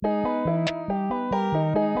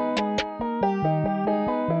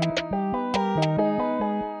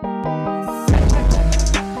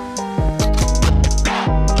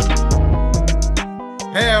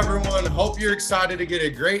you're excited to get a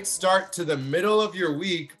great start to the middle of your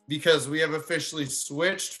week because we have officially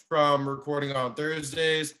switched from recording on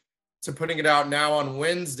Thursdays to putting it out now on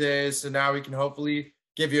Wednesdays. So now we can hopefully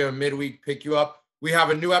give you a midweek pick you up. We have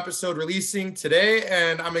a new episode releasing today,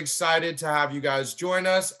 and I'm excited to have you guys join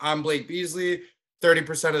us. I'm Blake Beasley,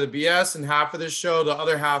 30% of the BS, and half of this show, the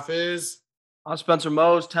other half is... I'm Spencer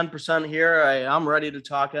Mose, 10% here. I'm ready to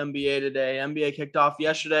talk NBA today. NBA kicked off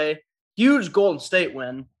yesterday. Huge Golden State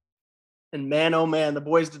win. And man, oh man, the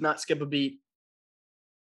boys did not skip a beat.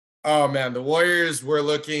 Oh man, the Warriors were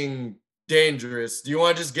looking dangerous. Do you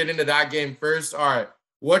want to just get into that game first? All right.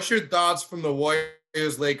 What's your thoughts from the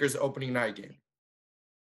Warriors-Lakers opening night game?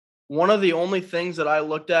 One of the only things that I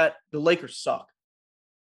looked at, the Lakers suck.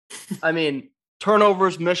 I mean,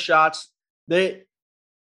 turnovers, missed shots. Their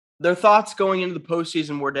thoughts going into the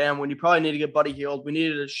postseason were, damn, when you probably need to get Buddy Hield. We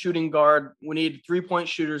needed a shooting guard. We needed three-point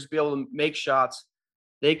shooters to be able to make shots.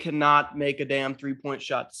 They cannot make a damn three-point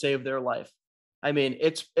shot to save their life. I mean,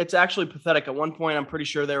 it's actually pathetic. At one point, I'm pretty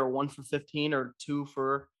sure they were 1 for 15 or 2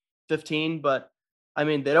 for 15. But, I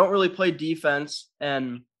mean, they don't really play defense.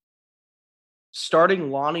 And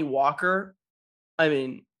starting Lonnie Walker, I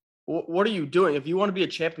mean, what are you doing? If you want to be a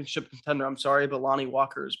championship contender, I'm sorry, but Lonnie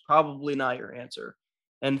Walker is probably not your answer.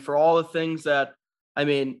 And for all the things that, I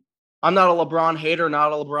mean, I'm not a LeBron hater,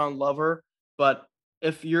 not a LeBron lover, but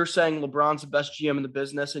if you're saying LeBron's the best GM in the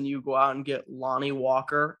business and you go out and get Lonnie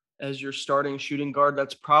Walker as your starting shooting guard,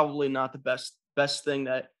 that's probably not the best thing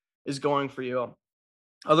that is going for you.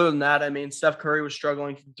 Other than that, I mean, Steph Curry was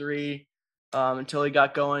struggling from three until he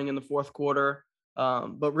got going in the fourth quarter.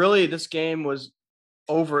 But really, this game was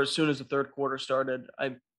over as soon as the third quarter started.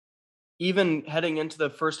 Even heading into the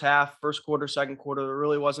first half, first quarter, second quarter, there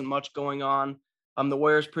really wasn't much going on. The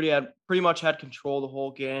Warriors pretty much had control the whole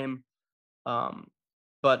game.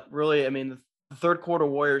 But really, I mean, the third quarter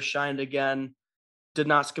Warriors shined again, did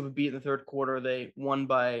not skip a beat in the third quarter. They won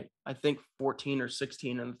by, I think, 14 or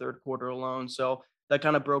 16 in the third quarter alone. So that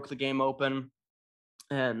kind of broke the game open.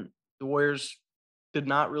 And the Warriors did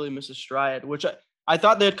not really miss a stride, which I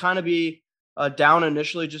thought they'd kind of be down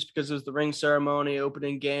initially just because it was the ring ceremony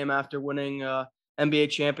opening game after winning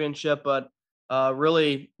NBA championship, but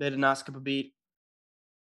really they did not skip a beat.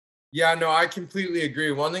 Yeah, no, I completely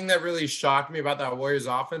agree. One thing that really shocked me about that Warriors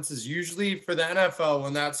offense is usually for the NFL,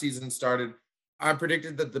 when that season started, I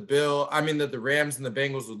predicted that that the Rams and the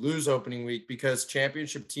Bengals would lose opening week because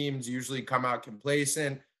championship teams usually come out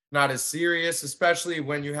complacent, not as serious, especially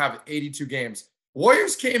when you have 82 games.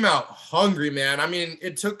 Warriors came out hungry, man. I mean,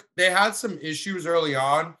 they had some issues early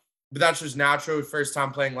on, but that's just natural. First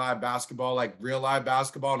time playing live basketball, like real live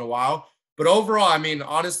basketball in a while. But overall, I mean,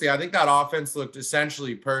 honestly, I think that offense looked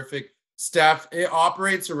essentially perfect. Steph, it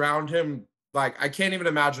operates around him. Like, I can't even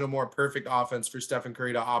imagine a more perfect offense for Stephen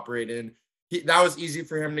Curry to operate in. That was easy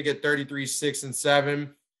for him to get 33, 6, and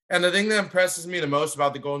 7. And the thing that impresses me the most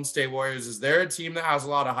about the Golden State Warriors is they're a team that has a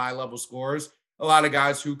lot of high-level scorers, a lot of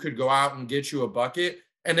guys who could go out and get you a bucket.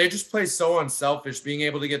 And they just play so unselfish, being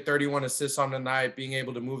able to get 31 assists on the night, being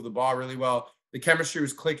able to move the ball really well. The chemistry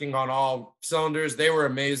was clicking on all cylinders. They were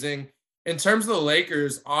amazing. In terms of the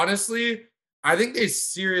Lakers, honestly, I think they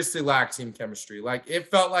seriously lack team chemistry. Like,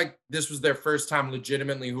 it felt like this was their first time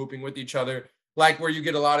legitimately hooping with each other, like where you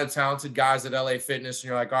get a lot of talented guys at LA Fitness and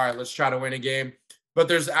you're like, all right, let's try to win a game. But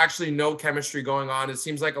there's actually no chemistry going on. It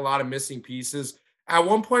seems like a lot of missing pieces. At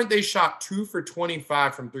one point, they shot 2 for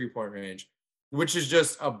 25 from three-point range, which is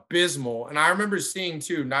just abysmal. And I remember seeing,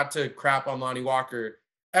 too, not to crap on Lonnie Walker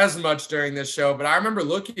as much during this show, but I remember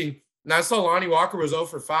looking – and I saw Lonnie Walker was 0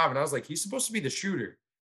 for 5, and I was like, he's supposed to be the shooter.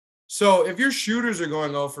 So if your shooters are going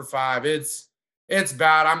 0 for 5, it's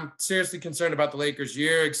bad. I'm seriously concerned about the Lakers'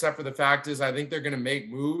 year, except for the fact is I think they're going to make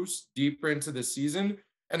moves deeper into the season,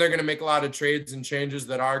 and they're going to make a lot of trades and changes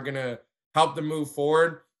that are going to help them move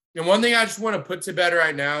forward. And one thing I just want to put to bed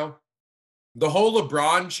right now, the whole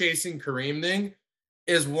LeBron chasing Kareem thing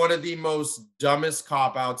is one of the most dumbest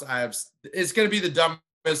cop-outs I have. It's going to be the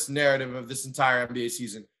dumbest narrative of this entire NBA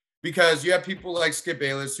season. Because you have people like Skip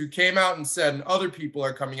Bayless who came out and said, and other people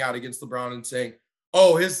are coming out against LeBron and saying,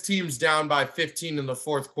 oh, his team's down by 15 in the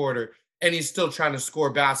fourth quarter, and he's still trying to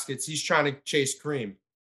score baskets. He's trying to chase Kareem.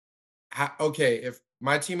 Okay, if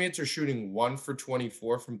my teammates are shooting 1 for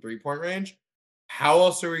 24 from three-point range, how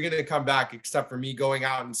else are we going to come back except for me going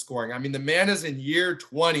out and scoring? I mean, the man is in year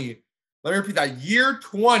 20. Let me repeat that, year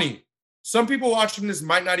 20. Some people watching this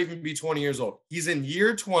might not even be 20 years old. He's in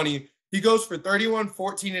year 20. He goes for 31,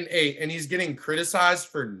 14, and 8, and he's getting criticized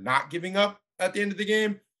for not giving up at the end of the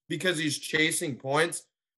game because he's chasing points.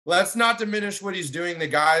 Let's not diminish what he's doing. The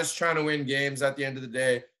guy is trying to win games at the end of the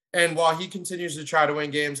day. And while he continues to try to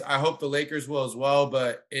win games, I hope the Lakers will as well,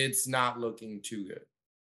 but it's not looking too good.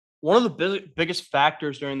 One of the biggest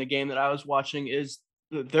factors during the game that I was watching is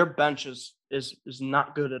their bench is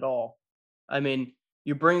not good at all. I mean,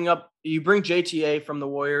 you bring JTA from the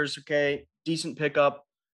Warriors, okay, decent pickup.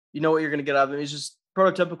 You know what you're going to get out of him. He's just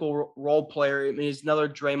prototypical role player. I mean, he's another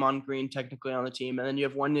Draymond Green technically on the team, and then you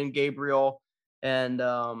have Wenyen Gabriel and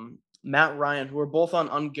Matt Ryan, who are both on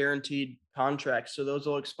unguaranteed contracts. So those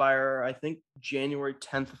will expire, I think, January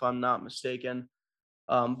 10th, if I'm not mistaken.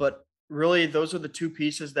 But really, those are the two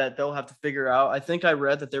pieces that they'll have to figure out. I think I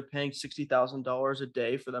read that they're paying $60,000 a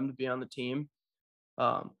day for them to be on the team.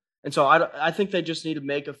 And so I think they just need to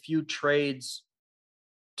make a few trades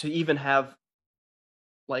to even have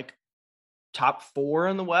like top 4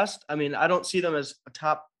 in the West. I mean, I don't see them as a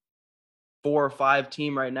top 4 or 5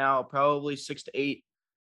 team right now, probably 6 to 8.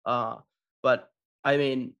 But I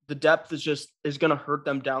mean, the depth is going to hurt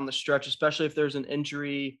them down the stretch, especially if there's an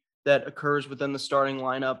injury that occurs within the starting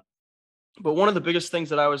lineup. But one of the biggest things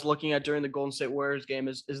that I was looking at during the Golden State Warriors game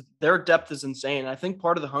is their depth is insane. I think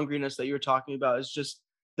part of the hungriness that you're talking about is just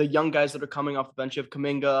the young guys that are coming off the bench. You have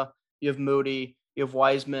Kuminga, you have Moody, you have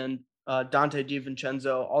Wiseman, Dante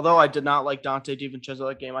DiVincenzo. Although I did not like Dante DiVincenzo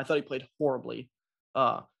that game, I thought he played horribly.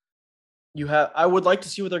 I would like to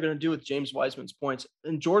see what they're going to do with James Wiseman's points.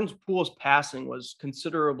 And Jordan Poole's passing was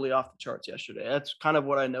considerably off the charts yesterday. That's kind of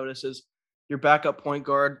what I noticed is your backup point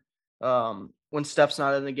guard, when Steph's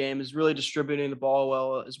not in the game, is really distributing the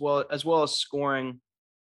ball as well as scoring.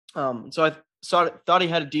 So I thought he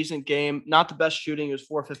had a decent game. Not the best shooting, he was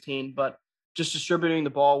 4-15, but just distributing the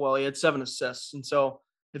ball well. He had 7 assists. And so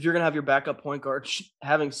if you're going to have your backup point guard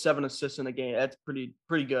having 7 assists in a game, that's pretty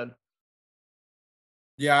good.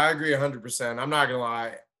 Yeah, I agree 100%. I'm not going to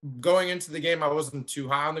lie. Going into the game, I wasn't too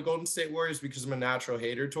high on the Golden State Warriors because I'm a natural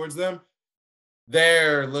hater towards them.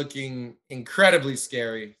 They're looking incredibly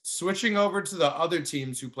scary. Switching over to the other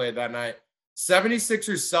teams who played that night,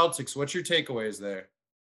 76ers Celtics, what's your takeaways there?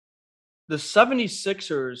 The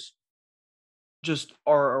 76ers just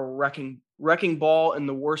are a wrecking ball in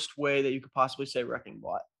the worst way that you could possibly say wrecking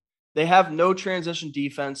ball. They have no transition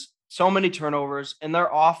defense, so many turnovers, and their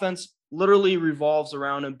offense literally revolves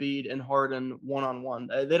around Embiid and Harden one-on-one.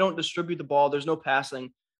 They don't distribute the ball. There's no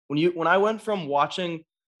passing. When I went from watching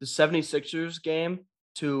the 76ers game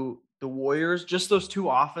to the Warriors, just those two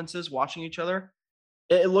offenses watching each other,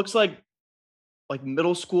 it looks like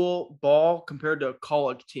middle school ball compared to a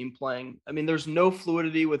college team playing. I mean, there's no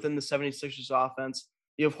fluidity within the 76ers offense.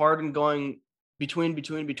 You have Harden going between.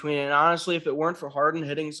 And honestly, if it weren't for Harden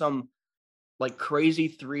hitting some like crazy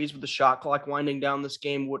threes with the shot clock winding down this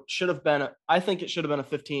game, I think it should have been a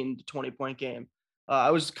 15 to 20 point game.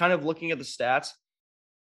 I was kind of looking at the stats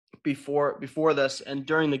before this and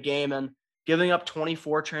during the game, and giving up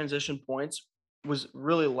 24 transition points was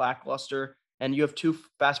really lackluster. And you have 2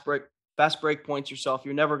 fast break points yourself.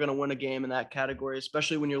 You're never going to win a game in that category,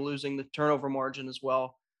 especially when you're losing the turnover margin as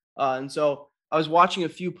well. And so I was watching a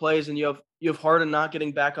few plays, and you have Harden not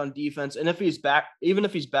getting back on defense. And even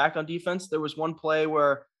if he's back on defense, there was one play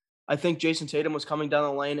where I think Jason Tatum was coming down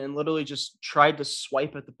the lane and literally just tried to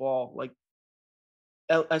swipe at the ball. Like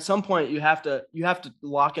at some point you have to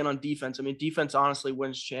lock in on defense. I mean, defense honestly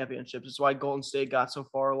wins championships. It's why Golden State got so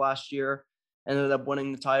far last year, ended up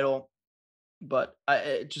winning the title. But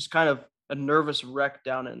it just kind of a nervous wreck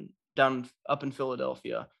down up in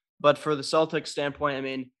Philadelphia. But for the Celtics standpoint, I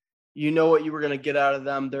mean, you know what you were going to get out of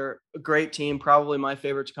them. They're a great team, probably my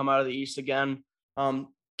favorite to come out of the East again.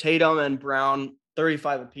 Tatum and Brown,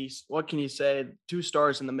 35 apiece. What can you say? 2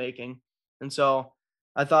 stars in the making. And so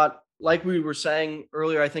I thought, like we were saying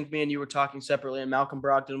earlier, I think me and you were talking separately, and Malcolm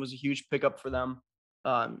Brogdon was a huge pickup for them,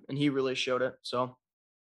 and he really showed it. So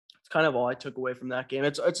it's kind of all I took away from that game.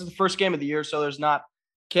 It's the first game of the year, so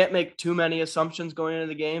can't make too many assumptions going into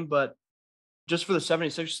the game, but just for the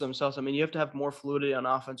 76ers themselves, I mean, you have to have more fluidity on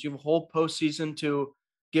offense. You have a whole postseason to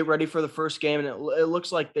get ready for the first game, and it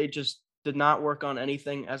looks like they just did not work on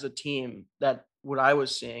anything as a team. That what I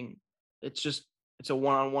was seeing. It's a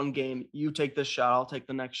one-on-one game. You take this shot, I'll take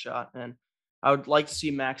the next shot, and I would like to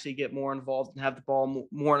see Maxey get more involved and have the ball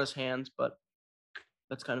more in his hands, but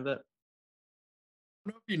that's kind of it. I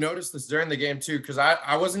don't know if you noticed this during the game too, because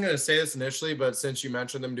I wasn't going to say this initially, but since you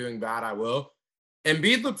mentioned them doing bad, I will.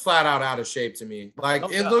 Embiid looked flat out of shape to me. Like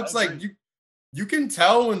it looks like you can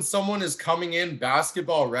tell when someone is coming in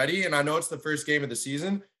basketball ready, and I know it's the first game of the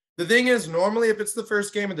season. The thing is, normally if it's the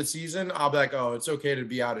first game of the season, I'll be like, oh, it's okay to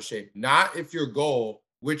be out of shape. Not if your goal,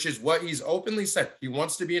 which is what he's openly said, he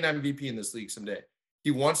wants to be an MVP in this league someday.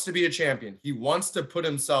 He wants to be a champion. He wants to put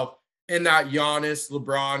himself in that Giannis,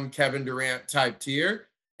 LeBron, Kevin Durant type tier.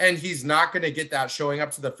 and he's not going to get that showing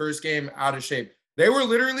up to the first game out of shape. They were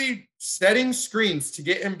literally setting screens to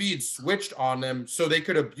get Embiid switched on them so they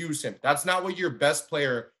could abuse him. That's not what your best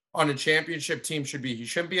player on a championship team should be. He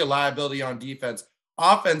shouldn't be a liability on defense.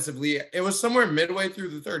 Offensively, it was somewhere midway through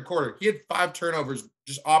the third quarter. He had 5 turnovers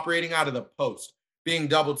just operating out of the post, being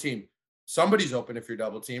double teamed. Somebody's open if you're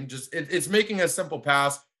double teamed. It's making a simple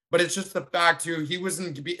pass, but it's just the fact too, he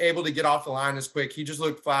wasn't able to get off the line as quick. He just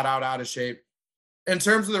looked flat out of shape. In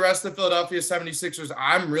terms of the rest of the Philadelphia 76ers,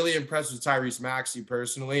 I'm really impressed with Tyrese Maxey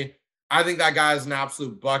personally. I think that guy is an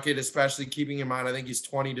absolute bucket, especially keeping in mind, I think he's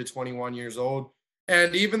 20 to 21 years old.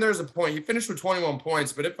 And even there's a point, he finished with 21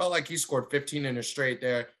 points, but it felt like he scored 15 in a straight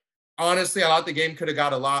there. Honestly, I thought the game could have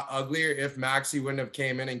got a lot uglier if Maxey wouldn't have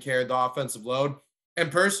came in and carried the offensive load.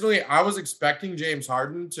 And personally, I was expecting James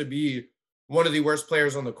Harden to be one of the worst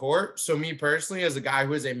players on the court. So me personally, as a guy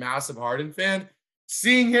who is a massive Harden fan,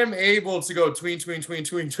 seeing him able to go tween,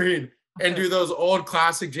 and do those old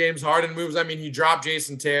classic James Harden moves. I mean, he dropped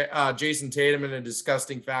Jason Tatum in a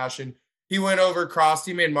disgusting fashion. He went over, crossed.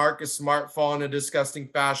 He made Marcus Smart fall in a disgusting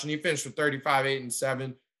fashion. He finished with 35, 8, and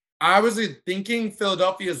 7. I was thinking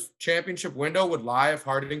Philadelphia's championship window would lie if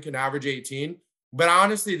Harden can average 18. But I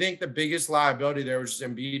honestly think the biggest liability there was just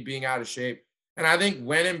Embiid being out of shape. And I think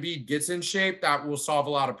when Embiid gets in shape, that will solve a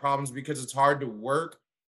lot of problems because it's hard to work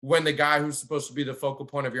when the guy who's supposed to be the focal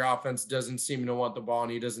point of your offense doesn't seem to want the ball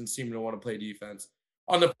and he doesn't seem to want to play defense.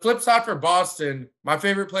 On the flip side for Boston, my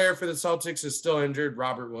favorite player for the Celtics is still injured,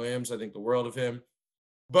 Robert Williams. I think the world of him.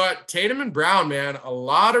 But Tatum and Brown, man, a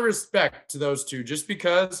lot of respect to those two just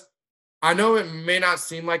because I know it may not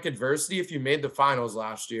seem like adversity if you made the finals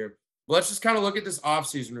last year. But let's just kind of look at this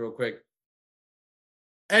offseason real quick.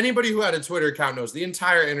 Anybody who had a Twitter account knows the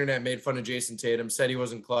entire internet made fun of Jason Tatum, said he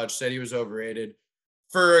wasn't clutch, said he was overrated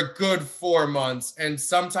for a good 4 months. And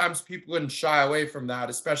sometimes people wouldn't shy away from that,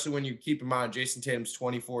 especially when you keep in mind Jason Tatum's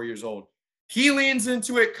 24 years old. He leans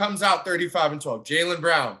into it, comes out 35 and 12. Jaylen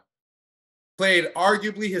Brown played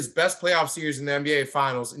arguably his best playoff series in the NBA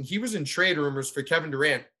Finals, and he was in trade rumors for Kevin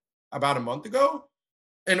Durant about a month ago.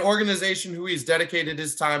 An organization who he's dedicated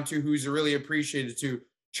his time to, who he's really appreciated to,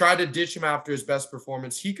 tried to ditch him after his best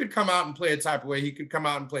performance. He could come out and play a type of way. He could come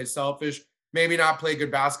out and play selfish, maybe not play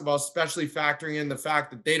good basketball, especially factoring in the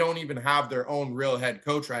fact that they don't even have their own real head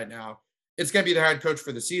coach right now. It's going to be their head coach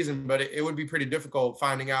for the season, but it would be pretty difficult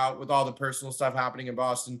finding out with all the personal stuff happening in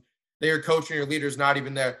Boston. Their coach and your leader's not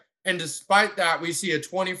even there. And despite that, we see a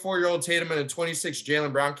 24-year-old Tatum and a 26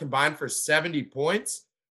 Jaylen Brown combined for 70 points.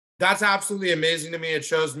 That's absolutely amazing to me. It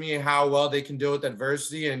shows me how well they can deal with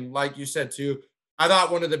adversity. And like you said, too, I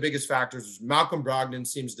thought one of the biggest factors was Malcolm Brogdon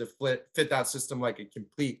seems to fit that system like a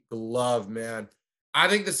complete glove, man. I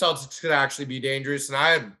think the Celtics could actually be dangerous, and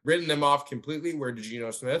I had written them off completely. Where did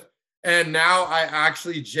Geno Smith? And now I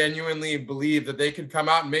actually genuinely believe that they could come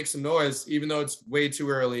out and make some noise, even though it's way too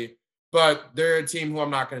early. But they're a team who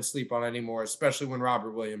I'm not going to sleep on anymore, especially when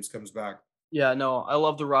Robert Williams comes back. Yeah, no, I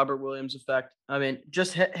love the Robert Williams effect. I mean,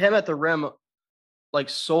 just him at the rim, like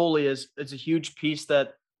solely is a huge piece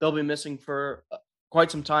that they'll be missing for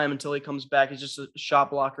quite some time until he comes back. He's just a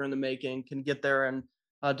shot blocker in the making, can get there and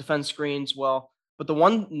defend screens well. But the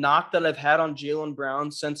one knock that I've had on Jaylen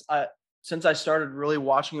Brown since I started really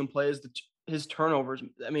watching him play is his turnovers.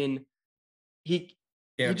 I mean, he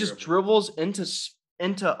just dribbles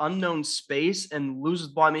into unknown space and loses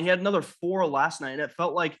the ball. I mean, he had another 4 last night, and it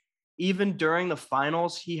felt like even during the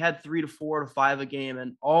finals, he had 3 to 4 to 5 a game,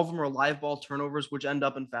 and all of them are live ball turnovers, which end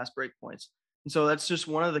up in fast break points. And so that's just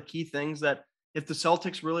one of the key things that if the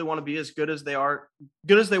Celtics really want to be as good as they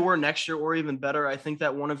were next year or even better, I think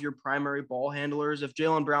that one of your primary ball handlers, if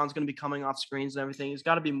Jaylen Brown's going to be coming off screens and everything, he's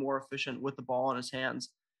got to be more efficient with the ball in his hands.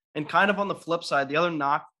 And kind of on the flip side, the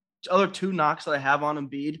other 2 knocks that I have on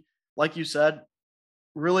Embiid, like you said,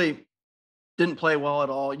 really didn't play well at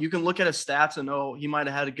all. You can look at his stats and he might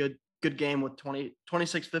have had a good game with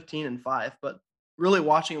 26, 15, and 5. But really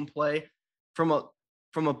watching him play from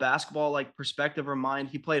a basketball like perspective or mind,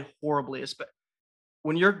 he played horribly.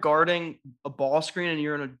 When you're guarding a ball screen and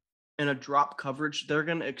you're in a drop coverage, they're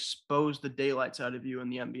going to expose the daylights out of you in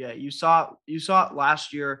the NBA. You saw it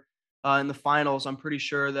last year in the finals. I'm pretty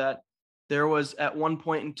sure that there was at one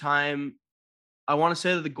point in time, I want to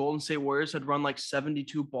say that the Golden State Warriors had run like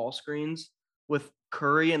 72 ball screens with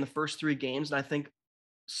Curry in the first 3 games. And I think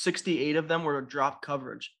 68 of them were drop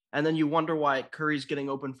coverage. And then you wonder why Curry's getting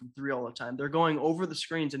open from 3 all the time. They're going over the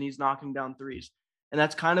screens and he's knocking down threes. And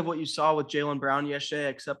that's kind of what you saw with Jaylen Brown yesterday,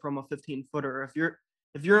 except from a 15-footer. If you're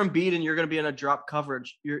Embiid and you're going to be in a drop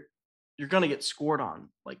coverage, you're going to get scored on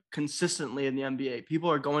like consistently in the NBA. People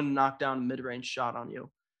are going to knock down a mid-range shot on you.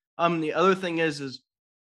 The other thing is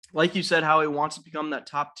like you said, how he wants to become that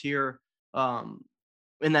top tier um,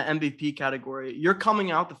 in that MVP category. You're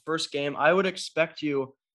coming out the first game. I would expect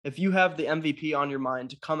you, if you have the MVP on your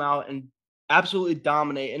mind, to come out and absolutely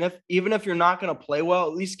dominate. And if even if you're not going to play well,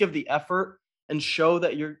 at least give the effort and show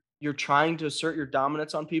that you're trying to assert your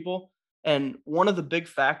dominance on people. And one of the big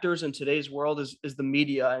factors in today's world is the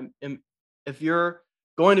media. And if you're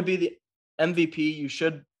going to be the MVP, you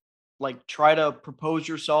should like try to propose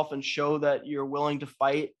yourself and show that you're willing to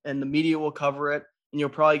fight, and the media will cover it and you'll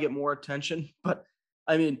probably get more attention. But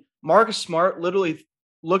I mean, Marcus Smart literally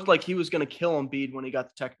looked like he was going to kill Embiid when he got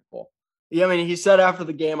the technical. Yeah, I mean, he said after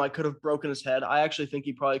the game, I could have broken his head. I actually think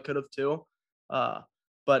he probably could have too.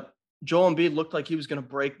 But Joel Embiid looked like he was going to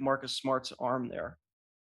break Marcus Smart's arm there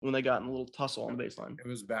when they got in a little tussle on the baseline. It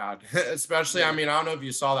was bad, especially. I mean, I don't know if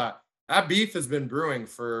you saw that. That beef has been brewing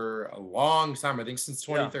for a long time. I think since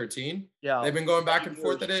 2013. Yeah, They've been going back and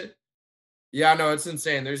forth at it. Yeah, no, it's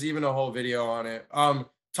insane. There's even a whole video on it.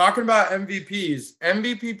 Talking about MVPs,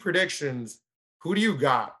 MVP predictions. Who do you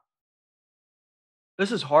got?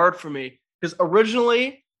 this is hard for me because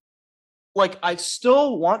originally, like, I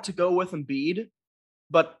still want to go with Embiid,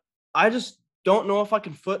 but I just don't know if I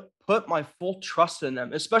can put my full trust in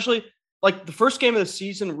them, especially like the first game of the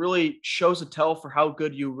season really shows a tell for how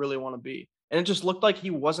good you really want to be. And it just looked like he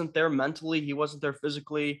wasn't there mentally, he wasn't there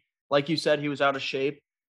physically. Like you said, he was out of shape.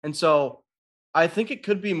 And so I think it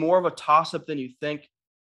could be more of a toss up than you think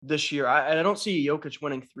this year. I don't see Jokic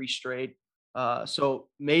winning three straight. So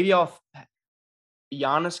maybe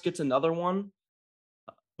Giannis gets another one,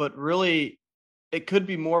 but really it could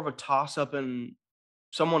be more of a toss up and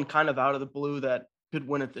someone kind of out of the blue that could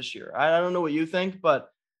win it this year. I don't know what you think, but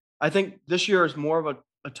I think this year is more of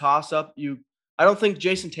a toss up. I don't think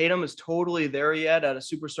Jason Tatum is totally there yet at a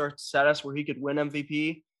superstar status where he could win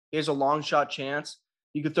MVP. He has a long shot chance.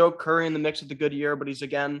 You could throw Curry in the mix with a good year, but he's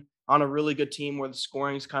again on a really good team where the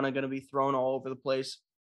scoring is kind of going to be thrown all over the place.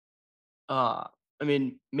 I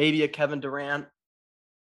mean, maybe a Kevin Durant.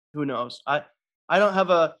 Who knows? I don't have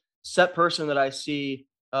a set person that I see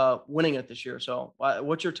winning it this year. So,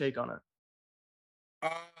 what's your take on it?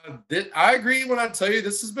 I agree when I tell you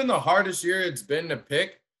this has been the hardest year it's been to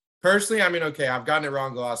pick. Personally, I mean, okay, I've gotten it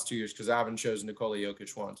wrong the last 2 years because I haven't chosen Nikola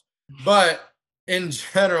Jokic once. But in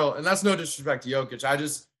general, and that's no disrespect to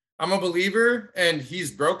Jokic, I'm a believer, and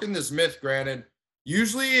he's broken this myth. Granted,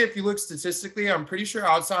 usually if you look statistically, I'm pretty sure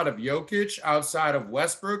outside of Jokic, outside of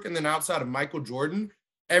Westbrook, and then outside of Michael Jordan,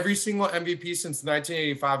 every single MVP since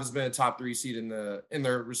 1985 has been a top three seed in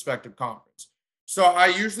their respective conference. So I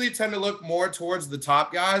usually tend to look more towards the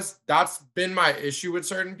top guys. That's been my issue with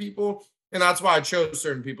certain people, and that's why I chose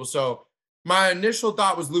certain people. So my initial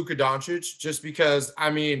thought was Luka Doncic, just because,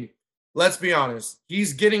 I mean, let's be honest,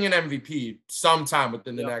 he's getting an MVP sometime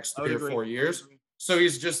within the next 3 or 4 years. So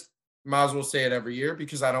he's just, might as well say it every year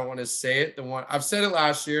because I don't want to say it. I've said it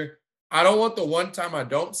last year. I don't want the one time I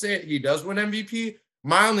don't say it, he does win MVP.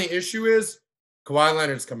 My only issue is Kawhi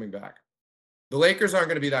Leonard's coming back. The Lakers aren't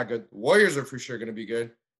going to be that good. The Warriors are for sure going to be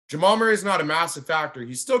good. Jamal Murray's not a massive factor.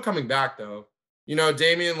 He's still coming back, though. You know,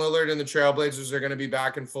 Damian Lillard and the Trailblazers are going to be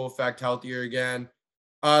back in full effect, healthier again.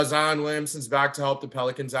 Zion Williamson's back to help the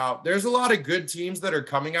Pelicans out. There's a lot of good teams that are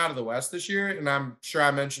coming out of the West this year, and I'm sure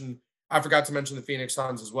I forgot to mention the Phoenix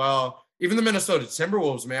Suns as well. Even the Minnesota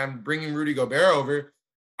Timberwolves, man, bringing Rudy Gobert over.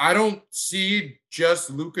 I don't see just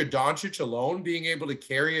Luka Doncic alone being able to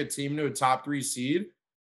carry a team to a top three seed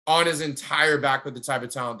on his entire back with the type of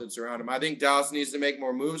talent that's around him. I think Dallas needs to make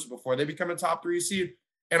more moves before they become a top three seed.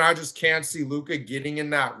 And I just can't see Luka getting in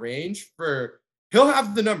that range he'll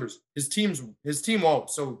have the numbers. His team won't.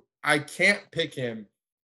 So I can't pick him.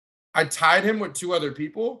 I tied him with two other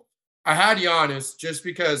people. I had Giannis just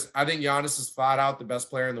because I think Giannis is flat out the best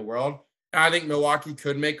player in the world. And I think Milwaukee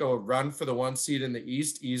could make a run for the one seed in the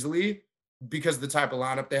East easily because the type of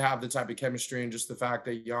lineup they have, the type of chemistry, and just the fact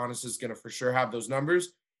that Giannis is going to for sure have those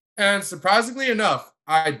numbers. And surprisingly enough,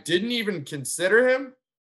 I didn't even consider him.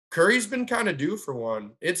 Curry's been kind of due for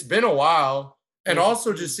one. It's been a while. And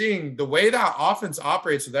also just seeing the way that offense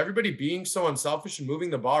operates with everybody being so unselfish and moving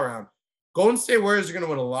the ball around. Golden State Warriors are going to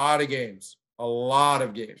win a lot of games. A lot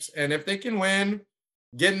of games. And if they can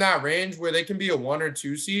get in that range where they can be a 1 or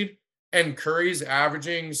 2 seed, and Curry's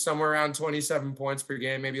averaging somewhere around 27 points per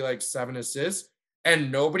game, maybe like 7 assists,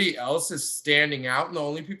 and nobody else is standing out, and the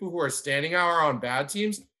only people who are standing out are on bad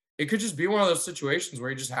teams, it could just be one of those situations where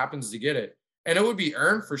he just happens to get it. And it would be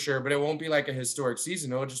earned for sure, but it won't be like a historic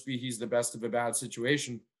season. It'll just be he's the best of a bad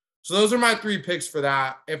situation. So those are my 3 picks for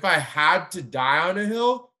that. If I had to die on a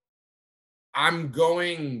hill, I'm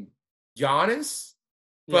going Giannis,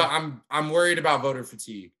 but I'm worried about voter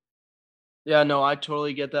fatigue. Yeah, no, I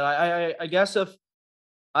totally get that. I guess if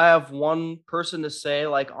I have one person to say,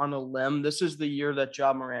 like, on a limb, this is the year that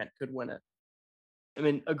Ja Morant could win it. I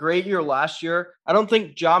mean, a great year last year. I don't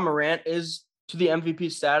think Ja Morant is to the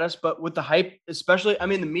MVP status, but with the hype, especially, I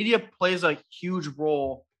mean, the media plays a huge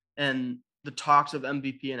role in the talks of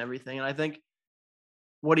MVP and everything. And I think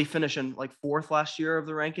what he finished in like fourth last year of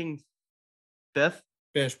the ranking, fifth.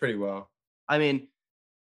 Finished pretty well. I mean,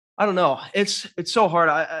 I don't know. It's so hard.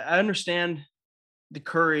 I understand the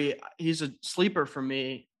Curry. He's a sleeper for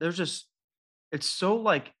me. There's just it's so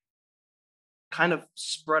like kind of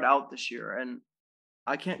spread out this year, and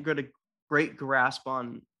I can't get a great grasp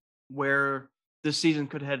on where this season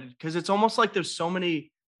could head because it's almost like there's so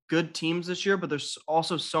many good teams this year, but there's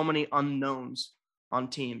also so many unknowns on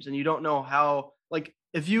teams, and you don't know how. Like,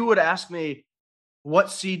 if you would ask me,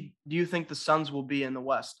 what seed do you think the Suns will be in the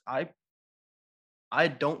West? I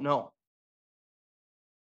don't know.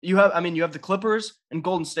 You have the Clippers and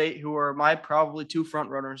Golden State, who are my probably two front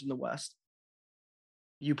runners in the West.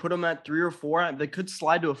 You put them at 3 or 4, they could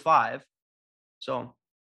slide to a 5. So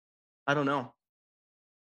I don't know.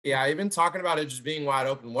 Yeah, even talking about it just being wide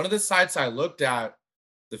open. One of the sites I looked at,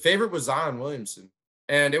 the favorite was Zion Williamson,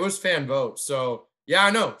 and it was fan vote. So yeah,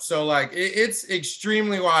 I know. So like it's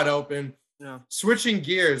extremely wide open. Yeah. Switching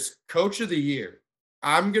gears, coach of the year.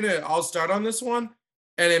 I'll start on this one,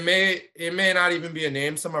 and it may not even be a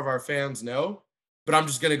name some of our fans know, but I'm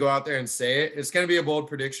just gonna go out there and say it. It's gonna be a bold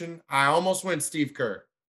prediction. I almost went Steve Kerr,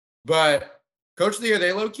 but coach of the year,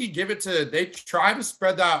 they try to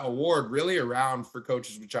spread that award really around for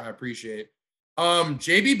coaches, which I appreciate.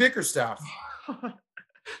 JB Bickerstaff.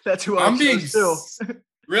 That's who I I'm being chose too.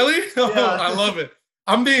 really? Oh, Yeah. I love it.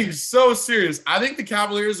 I'm being so serious. I think the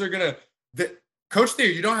Cavaliers are coach of the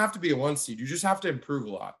year, you don't have to be a 1 seed. You just have to improve a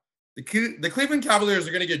lot. The Cleveland Cavaliers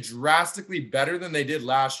are gonna get drastically better than they did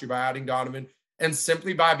last year by adding Donovan and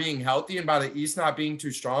simply by being healthy and by the East not being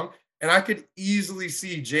too strong. And I could easily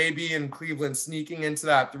see JB and Cleveland sneaking into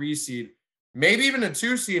that 3 seed, maybe even a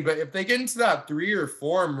 2 seed. But if they get into that 3 or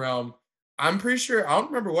 4 realm, I'm pretty sure. I don't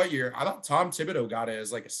remember what year. I thought Tom Thibodeau got it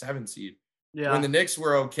as like a 7 seed when Yeah. the Knicks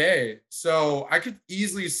were okay. So I could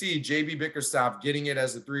easily see JB Bickerstaff getting it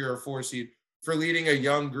as a 3 or a 4 seed for leading a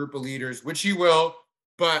young group of leaders, which he will.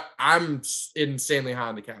 But I'm insanely high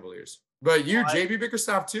on the Cavaliers. But you, I JB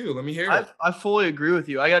Bickerstaff, too. Let me hear I it. I fully agree with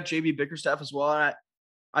you. I got JB Bickerstaff as well. And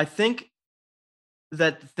I think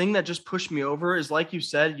that the thing that just pushed me over is like you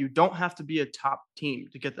said, you don't have to be a top team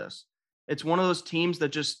to get this. It's one of those teams that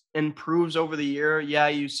just improves over the year. Yeah,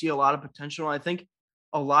 you see a lot of potential. I think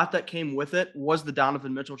a lot that came with it was the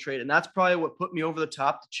Donovan Mitchell trade. And that's probably what put me over the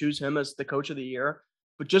top to choose him as the coach of the year.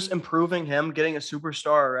 But just improving him, getting a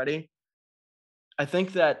superstar already, I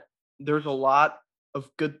think that there's a lot of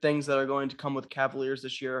good things that are going to come with Cavaliers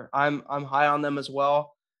this year. I'm high on them as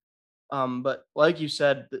well. But like you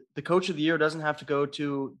said, the coach of the year doesn't have to go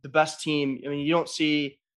to the best team. I mean, you don't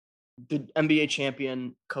see the NBA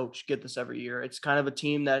champion coach get this every year. It's kind of a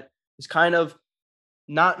team that is kind of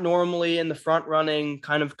not normally in the front running,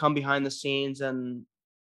 kind of come behind the scenes and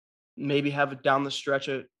maybe have it down the stretch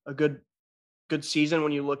a good season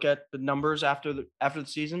when you look at the numbers after the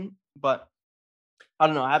season. But I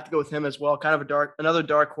don't know. I have to go with him as well. Kind of another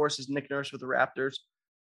dark horse is Nick Nurse with the Raptors.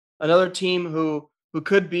 Another team who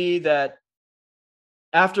could be that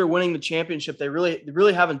after winning the championship, they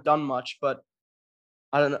really haven't done much, but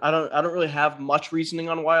I don't really have much reasoning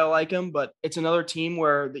on why I like him, but it's another team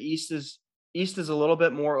where the East is a little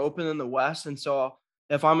bit more open than the West, and so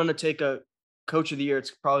if I'm going to take a coach of the year,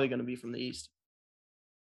 it's probably going to be from the East.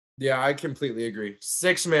 Yeah, I completely agree.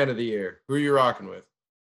 Sixth man of the year. Who are you rocking with?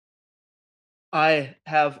 I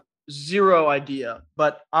have zero idea,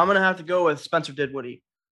 but I'm going to have to go with Spencer Dinwiddie.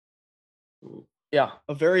 Ooh. Yeah,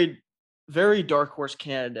 a very very dark horse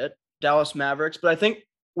candidate, Dallas Mavericks, but I think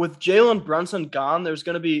with Jalen Brunson gone, there's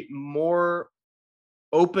going to be more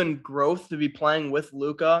open growth to be playing with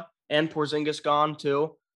Luca and Porzingis gone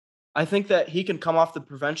too. I think that he can come off the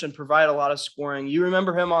prevention, provide a lot of scoring. You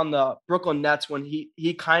remember him on the Brooklyn Nets when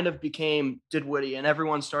he kind of became Dinwiddie, and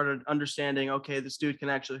everyone started understanding, okay, this dude can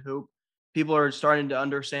actually hoop. People are starting to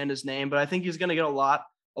understand his name, but I think he's going to get a lot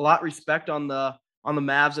respect on the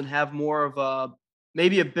Mavs and have more of a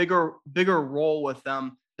maybe a bigger role with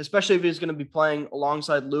them, especially if he's going to be playing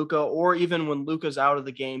alongside Luca, or even when Luca's out of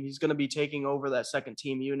the game, he's going to be taking over that second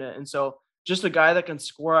team unit. And so, just a guy that can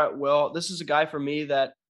score at will. This is a guy for me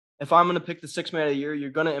that if I'm going to pick the six man of the year, you're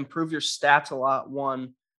going to improve your stats a lot.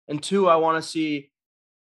 One and two, I want to see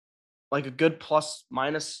like a good plus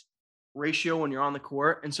minus ratio when you're on the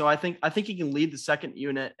court. And so I think he can lead the second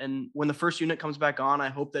unit. And when the first unit comes back on, I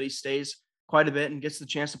hope that he stays quite a bit and gets the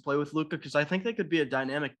chance to play with Luka, because I think they could be a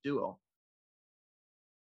dynamic duo.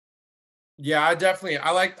 Yeah,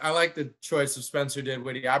 I like the choice of Spencer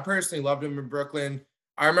Dinwiddie. I personally loved him in Brooklyn.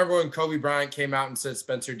 I remember when Kobe Bryant came out and said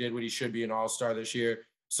Spencer Dinwiddie should be an All-Star this year.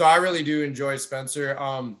 So I really do enjoy Spencer.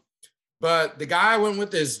 But the guy I went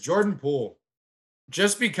with is Jordan Poole.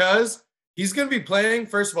 Just because he's going to be playing,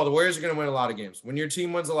 first of all, the Warriors are going to win a lot of games. When your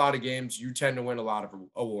team wins a lot of games, you tend to win a lot of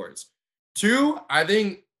awards. Two, I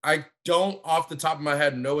think I don't, off the top of my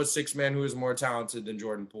head, know a six man who is more talented than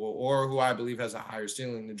Jordan Poole or who I believe has a higher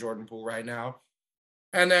ceiling than Jordan Poole right now.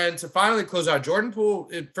 And then to finally close out, Jordan Poole,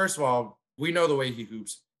 first of all, we know the way he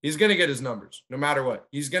hoops. He's going to get his numbers no matter what.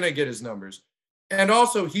 He's going to get his numbers. And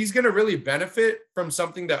also, he's going to really benefit from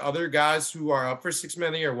something that other guys who are up for six man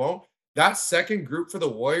of the year won't. That second group for the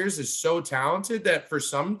Warriors is so talented that for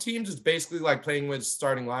some teams, it's basically like playing with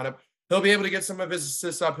starting lineup. He'll be able to get some of his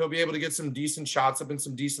assists up. He'll be able to get some decent shots up and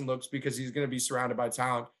some decent looks because he's going to be surrounded by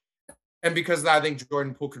talent. And because of that, I think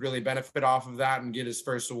Jordan Poole could really benefit off of that and get his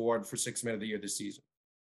first award for six man of the year this season.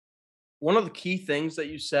 One of the key things that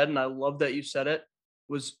you said, and I love that you said it,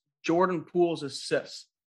 was Jordan Poole's assists.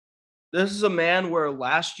 This is a man where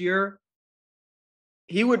last year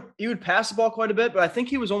he would pass the ball quite a bit, but I think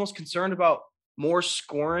he was almost concerned about more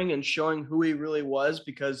scoring and showing who he really was,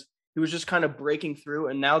 because he was just kind of breaking through.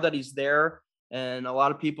 And now that he's there, and a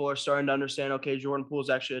lot of people are starting to understand, okay, Jordan Poole is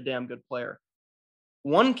actually a damn good player.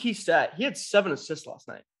 One key stat: he had 7 assists last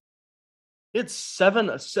night. He had 7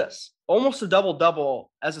 assists, almost a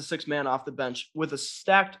double-double as a six man off the bench with a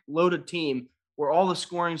stacked, loaded team where all the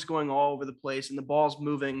scoring's going all over the place and the ball's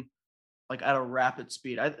moving like at a rapid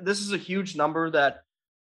speed. This is a huge number that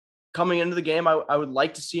coming into the game, I would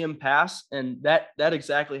like to see him pass, and that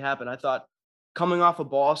exactly happened. I thought coming off a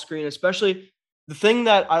ball screen, especially the thing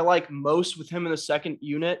that I like most with him in the second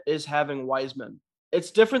unit is having Wiseman.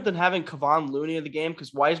 It's different than having Kevon Looney in the game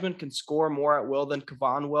because Wiseman can score more at will than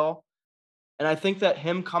Kevon will. And I think that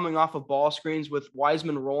him coming off of ball screens with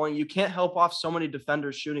Wiseman rolling, you can't help off so many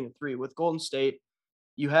defenders shooting a three. With Golden State,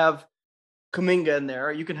 you have Kuminga in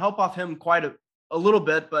there. You can help off him quite a little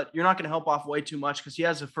bit, but you're not going to help off way too much because he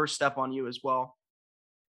has a first step on you as well.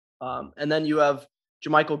 And then you have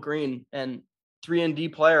JaMychal Green, and 3-and-D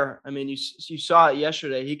player. I mean, you saw it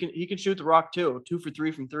yesterday. He can shoot the rock too, 2 for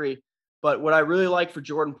 3 from 3. But what I really like for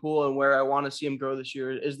Jordan Poole and where I want to see him grow this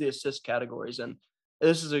year is the assist categories. And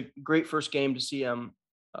this is a great first game to see him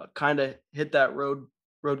kind of hit that road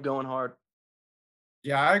going hard.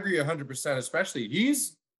 Yeah, I agree 100%. Especially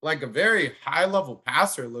he's like a very high level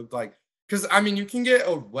passer. It looked like, because I mean, you can get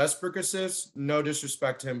a Westbrook assist, no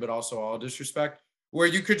disrespect to him, but also all disrespect, where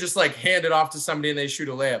you could just like hand it off to somebody and they shoot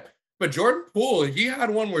a layup. But Jordan Poole, he had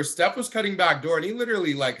one where Steph was cutting back door and he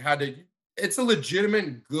literally like had to. It's a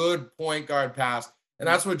legitimate good point guard pass, and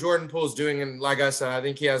that's what Jordan Poole is doing. And like I said, I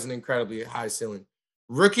think he has an incredibly high ceiling.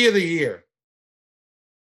 Rookie of the year.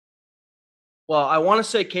 Well, I want to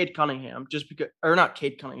say Cade Cunningham, just because, or not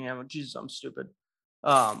Cade Cunningham. Jesus, I'm stupid.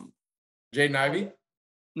 Jaden Ivey,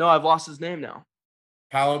 No, I've lost his name now.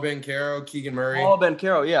 Paolo Banchero, Keegan Murray. Paolo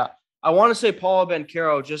Banchero, yeah. I want to say Paolo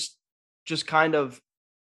Banchero just kind of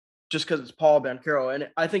just because it's Paolo Banchero, and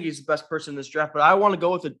I think he's the best person in this draft. But I want to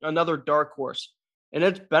go with another dark horse, and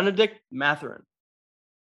it's Benedict Mathurin.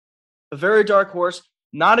 A very dark horse,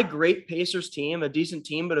 not a great Pacers team, a decent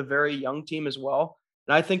team, but a very young team as well.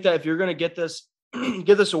 And I think that if you're going to get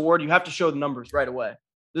this award, you have to show the numbers right away.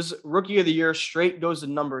 This Rookie of the Year straight goes to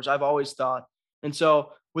numbers, I've always thought. And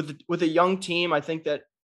so with a young team, I think that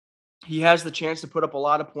he has the chance to put up a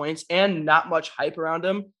lot of points and not much hype around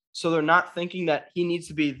him. So they're not thinking that he needs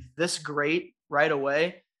to be this great right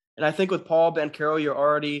away. And I think with Paul Banchero, you're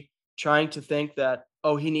already trying to think that,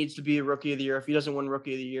 oh, he needs to be a Rookie of the Year. If he doesn't win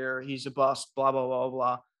Rookie of the Year, he's a bust, blah, blah, blah,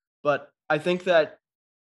 blah. But I think that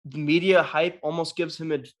the media hype almost gives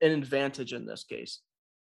him an advantage in this case.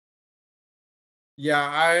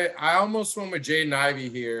 Yeah, I almost went with Jaden Ivey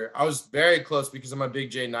here. I was very close because I'm a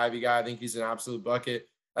big Jaden Ivey guy. I think he's an absolute bucket.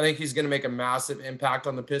 I think he's going to make a massive impact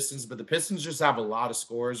on the Pistons, but the Pistons just have a lot of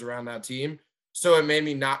scorers around that team. So it made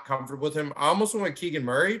me not comfortable with him. I almost went with Keegan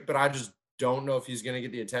Murray, but I just don't know if he's going to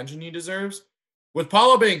get the attention he deserves. With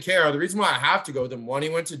Paolo Banchero, the reason why I have to go with him, one, he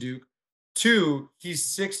went to Duke. 2,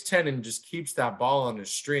 he's 6'10" and just keeps that ball on his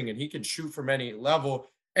string, and he can shoot from any level.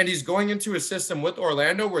 And he's going into a system with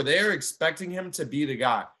Orlando where they are expecting him to be the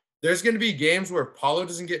guy. There's going to be games where Paulo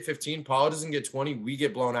doesn't get 15, Paulo doesn't get 20, we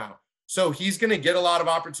get blown out. So he's going to get a lot of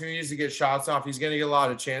opportunities to get shots off. He's going to get a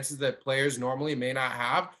lot of chances that players normally may not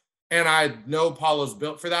have. And I know Paulo's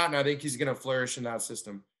built for that, and I think he's going to flourish in that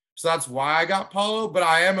system. So that's why I got Paulo, but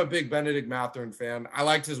I am a big Benedict Mathurin fan. I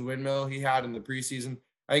liked his windmill he had in the preseason.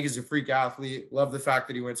 I think he's a freak athlete. Love the fact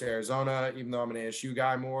that he went to Arizona, even though I'm an ASU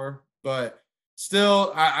guy more. But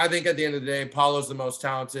still, I think at the end of the day, Paulo's the most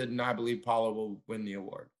talented, and I believe Paulo will win the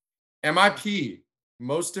award. MIP,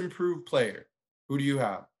 most improved player. Who do you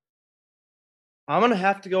have? I'm gonna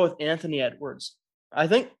have to go with Anthony Edwards. I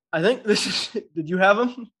think this is. Did you have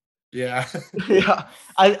him? Yeah. Yeah,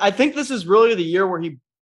 I think this is really the year where he,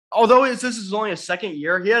 although this is only a second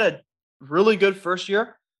year, he had a really good first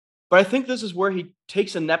year, but I think this is where he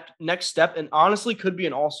takes a next step and honestly could be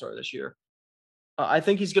an all-star this year. I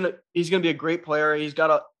think he's gonna be a great player. He's got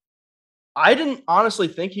a. I didn't honestly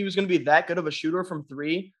think he was gonna be that good of a shooter from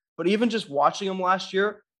three, but even just watching him last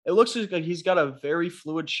year, it looks like he's got a very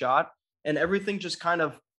fluid shot, and everything just kind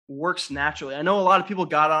of works naturally. I know a lot of people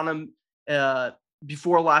got on him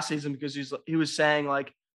before last season because he was saying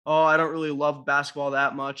like, "Oh, I don't really love basketball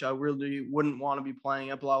that much. I really wouldn't want to be playing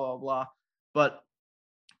it." Blah blah blah. But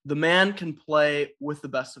the man can play with the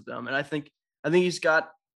best of them, and I think he's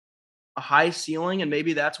got a high ceiling, and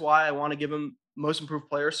maybe that's why I want to give him most improved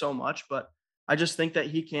player so much. But I just think that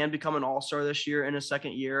he can become an all star this year in his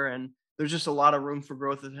second year, and there's just a lot of room for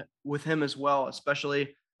growth with him as well,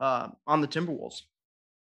 especially on the Timberwolves.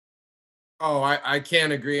 Oh, I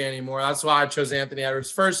can't agree anymore. That's why I chose Anthony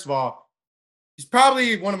Edwards. First of all, he's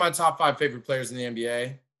probably one of my top 5 favorite players in the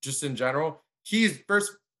NBA, just in general. He's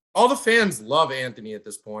first, all the fans love Anthony at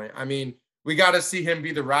this point. I mean, we got to see him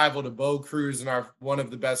be the rival to Bo Cruz in our one of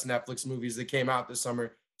the best Netflix movies that came out this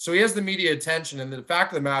summer. So he has the media attention. And the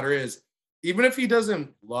fact of the matter is, even if he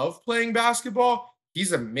doesn't love playing basketball,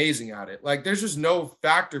 he's amazing at it. Like, there's just no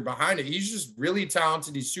factor behind it. He's just really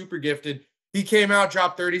talented. He's super gifted. He came out,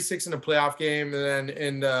 dropped 36 in a playoff game, and then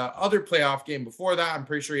in the other playoff game before that, I'm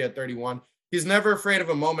pretty sure he had 31. He's never afraid of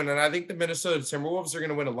a moment, and I think the Minnesota Timberwolves are going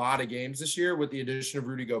to win a lot of games this year with the addition of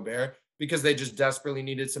Rudy Gobert because they just desperately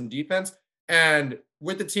needed some defense. And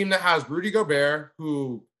with the team that has Rudy Gobert,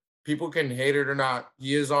 who people can hate it or not,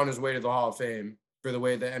 he is on his way to the Hall of Fame for the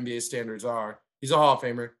way the NBA standards are. He's a Hall of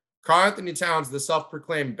Famer. Karl-Anthony Towns, the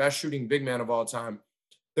self-proclaimed best shooting big man of all time.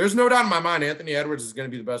 There's no doubt in my mind Anthony Edwards is going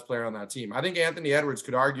to be the best player on that team. I think Anthony Edwards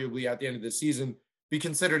could arguably, at the end of the season, be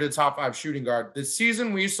considered a top 5 shooting guard. The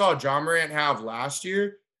season we saw John Morant have last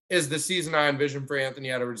year is the season I envision for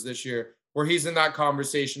Anthony Edwards this year, where he's in that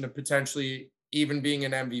conversation of potentially even being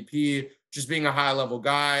an MVP, just being a high-level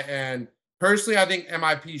guy. And personally, I think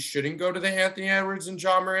MIP shouldn't go to the Anthony Edwards and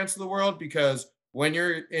John Morants of the world because when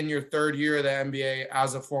you're in your third year of the NBA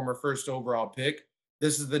as a former first overall pick,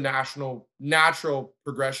 this is the natural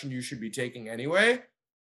progression you should be taking anyway.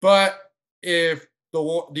 But if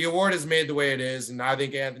the award is made the way it is, and I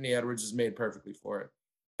think Anthony Edwards is made perfectly for it.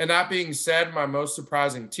 And that being said, my most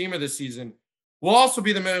surprising team of the season will also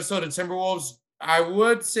be the Minnesota Timberwolves. I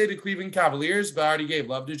would say the Cleveland Cavaliers, but I already gave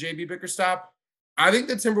love to JB Bickerstaff. I think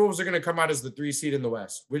the Timberwolves are going to come out as the 3 seed in the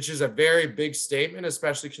West, which is a very big statement,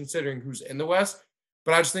 especially considering who's in the West.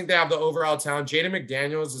 But I just think they have the overall talent. Jaden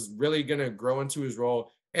McDaniels is really going to grow into his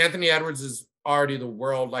role. Anthony Edwards is already the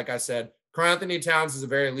world, like I said. Karl-Anthony Towns is a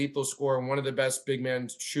very lethal scorer and one of the best big man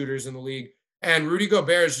shooters in the league. And Rudy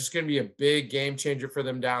Gobert is just going to be a big game changer for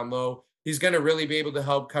them down low. He's going to really be able to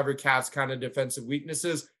help cover Cat's kind of defensive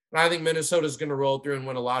weaknesses. And I think Minnesota is going to roll through and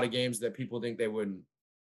win a lot of games that people think they wouldn't.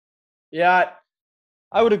 Yeah,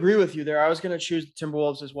 I would agree with you there. I was going to choose the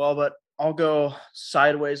Timberwolves as well, but I'll go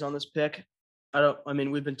sideways on this pick. I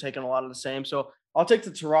mean, we've been taking a lot of the same. So I'll take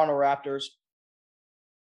the Toronto Raptors.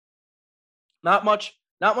 Not much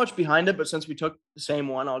behind it, but since we took the same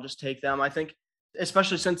one, I'll just take them. I think,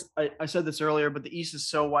 especially since I said this earlier, but the East is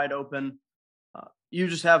so wide open. You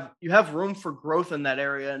have room for growth in that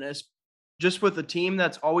area, and it's just with a team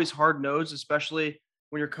that's always hard nosed, especially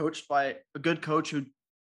when you're coached by a good coach who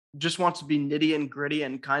just wants to be nitty and gritty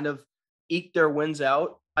and kind of eke their wins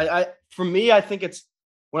out. For me, I think it's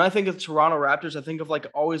when I think of Toronto Raptors, I think of like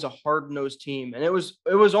always a hard nosed team, and it was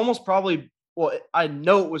almost probably. Well, I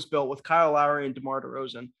know it was built with Kyle Lowry and DeMar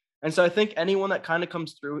DeRozan. And so I think anyone that kind of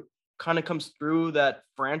comes through that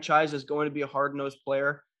franchise is going to be a hard-nosed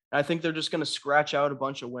player. And I think they're just going to scratch out a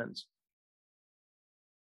bunch of wins.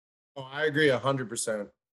 Oh, I agree 100%.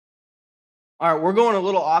 All right, we're going a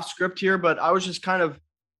little off script here, but I was just kind of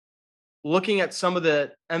looking at some of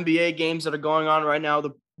the NBA games that are going on right now.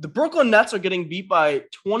 The Brooklyn Nets are getting beat by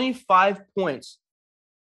 25 points.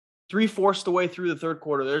 3/4 the way through the third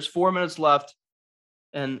quarter. There's 4 minutes left,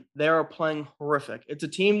 and they are playing horrific. It's a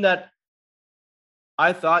team that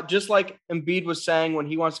I thought, just like Embiid was saying when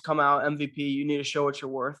he wants to come out MVP, you need to show what you're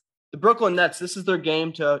worth. The Brooklyn Nets, this is their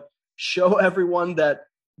game to show everyone that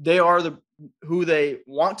they are who they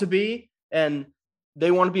want to be, and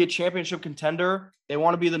They want to be a championship contender. They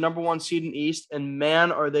want to be the number 1 seed in East, and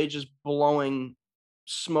man, are they just blowing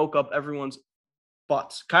smoke up everyone's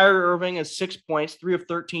butts. Kyrie Irving has 6 points, 3 of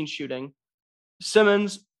 13 shooting.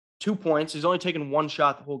 Simmons, 2 points. He's only taken 1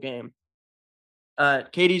 shot the whole game.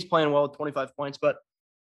 KD's playing well with 25 points, but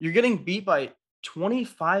you're getting beat by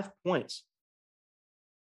 25 points.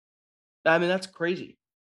 I mean, that's crazy.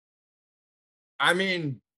 I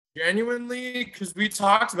mean, genuinely, because we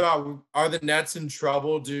talked about, are the Nets in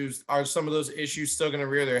trouble? Are some of those issues still going to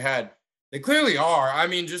rear their head? They clearly are. I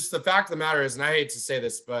mean, just the fact of the matter is, and I hate to say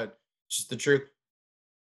this, but it's just the truth.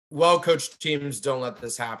 Well-coached teams don't let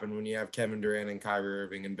this happen when you have Kevin Durant and Kyrie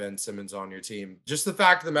Irving and Ben Simmons on your team. Just the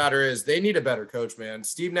fact of the matter is, they need a better coach, man.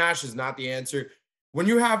 Steve Nash is not the answer. When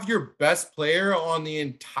you have your best player on the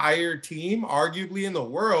entire team, arguably in the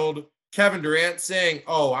world, Kevin Durant, saying,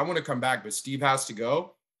 "Oh, I want to come back, but Steve has to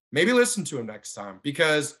go," maybe listen to him next time.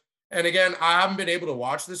 Because, and again, I haven't been able to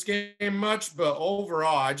watch this game much, but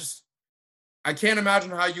overall, I can't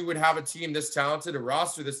imagine how you would have a team this talented, a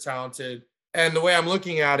roster this talented. And the way I'm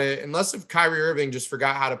looking at it, unless if Kyrie Irving just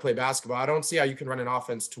forgot how to play basketball, I don't see how you can run an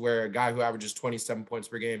offense to where a guy who averages 27 points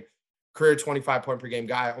per game, career 25 point per game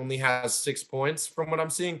guy, only has 6 points from what I'm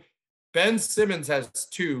seeing. Ben Simmons has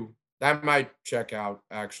 2. That might check out,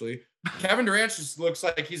 actually. Kevin Durant just looks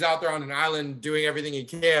like he's out there on an island doing everything he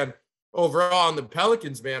can. Overall, on the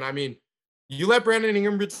Pelicans, man, I mean, you let Brandon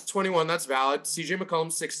Ingram get to 21, that's valid. CJ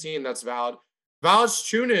McCollum, 16, that's valid.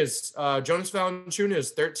 Jonas Valanciunas,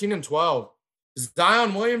 13 and 12.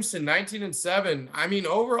 Zion Williamson, 19 and 7. I mean,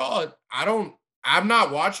 overall, I'm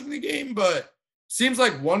not watching the game, but seems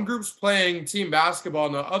like one group's playing team basketball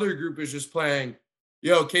and the other group is just playing,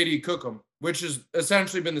 yo, KD cook 'em, which has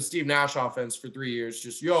essentially been the Steve Nash offense for 3 years.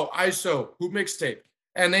 Just, yo, ISO, hoop mixtape.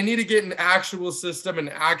 And they need to get an actual system, an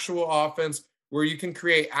actual offense where you can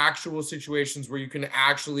create actual situations where you can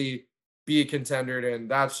actually be a contender. And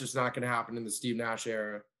that's just not going to happen in the Steve Nash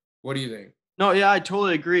era. What do you think? No, yeah, I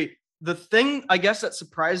totally agree. The thing, I guess, that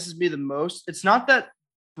surprises me the most, it's not that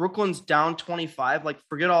Brooklyn's down 25. Like,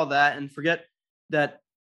 forget all that and forget that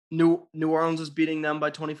New Orleans is beating them by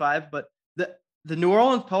 25. But the New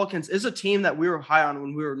Orleans Pelicans is a team that we were high on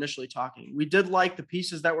when we were initially talking. We did like the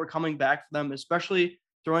pieces that were coming back for them, especially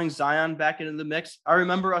throwing Zion back into the mix. I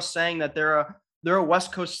remember us saying that they're a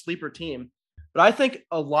West Coast sleeper team. But I think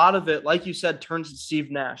a lot of it, like you said, turns to Steve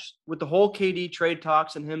Nash. With the whole KD trade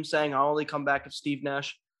talks and him saying, "I'll only come back if Steve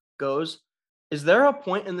Nash goes." Is there a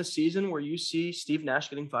point in the season where you see Steve Nash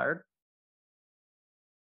getting fired?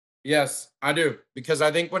 Yes, I do. Because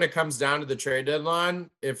I think when it comes down to the trade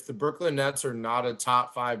deadline, if the Brooklyn Nets are not a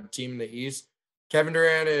top 5 team in the East, Kevin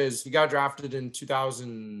Durant he got drafted in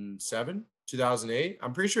 2007, 2008.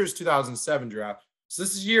 I'm pretty sure it's 2007 draft. So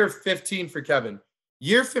this is year 15 for Kevin.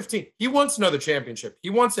 Year 15, he wants another championship. He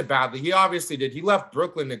wants it badly. He obviously did. He left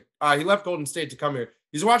he left Golden State to come here.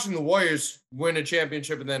 He's watching the Warriors win a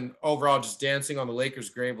championship and then overall just dancing on the Lakers'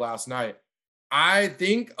 grave last night. I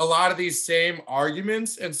think a lot of these same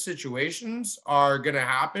arguments and situations are going to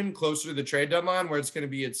happen closer to the trade deadline where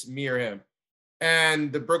it's me or him.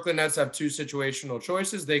 And the Brooklyn Nets have 2 situational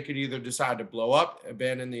choices. They could either decide to blow up,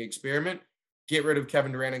 abandon the experiment, get rid of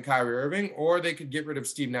Kevin Durant and Kyrie Irving, or they could get rid of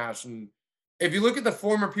Steve Nash. And if you look at the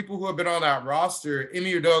former people who have been on that roster,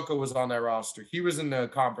 Ime Udoka was on that roster. He was in the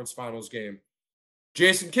conference finals game.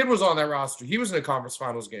 Jason Kidd was on that roster. He was in the conference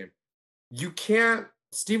finals game.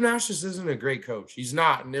 Steve Nash just isn't a great coach. He's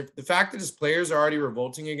not. And if the fact that his players are already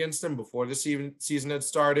revolting against him before the season had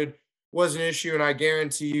started was an issue, and I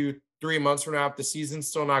guarantee you 3 months from now, if the season's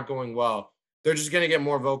still not going well, they're just going to get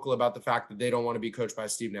more vocal about the fact that they don't want to be coached by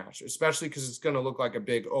Steve Nash, especially because it's going to look like a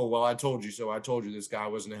big, "Oh, well, I told you so. I told you this guy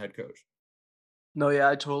wasn't a head coach." No, yeah,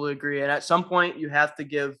 I totally agree. And at some point, you have to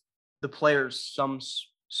give the players some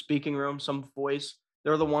speaking room, some voice.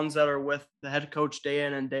 They're the ones that are with the head coach day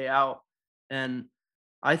in and day out. And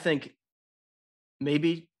I think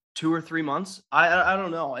maybe 2 or 3 months. I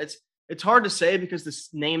don't know. It's hard to say because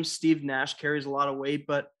this name Steve Nash carries a lot of weight,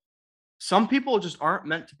 but some people just aren't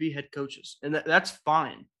meant to be head coaches, and that's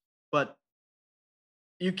fine. But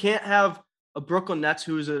you can't have a Brooklyn Nets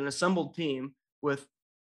who is an assembled team with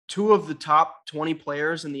 2 of the top 20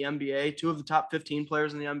 players in the NBA, 2 of the top 15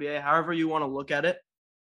 players in the NBA, however you want to look at it.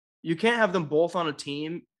 You can't have them both on a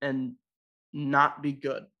team and not be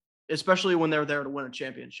good, especially when they're there to win a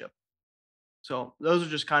championship. So those are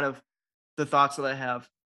just kind of the thoughts that I have.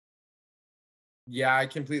 Yeah, I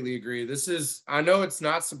completely agree. I know it's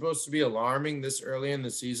not supposed to be alarming this early in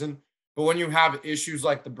the season, but when you have issues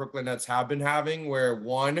like the Brooklyn Nets have been having, where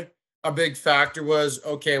a big factor was,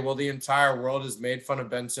 okay, well, the entire world has made fun of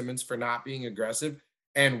Ben Simmons for not being aggressive.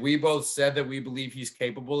 And we both said that we believe he's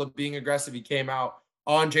capable of being aggressive. He came out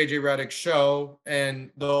on JJ Redick's show and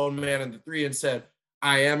the old man in the three and said,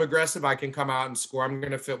 I am aggressive. I can come out and score. I'm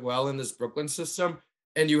going to fit well in this Brooklyn system.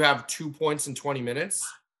 And you have 2 points in 20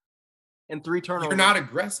 minutes and 3 turnovers. You're not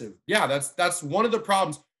aggressive. Yeah, that's one of the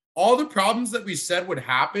problems. All the problems that we said would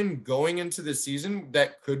happen going into the season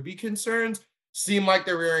that could be concerns seem like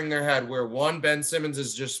they're rearing their head, where one, Ben Simmons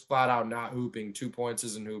is just flat out not hooping. 2 points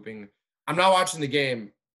isn't hooping. I'm not watching the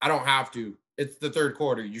game. I don't have to. It's the third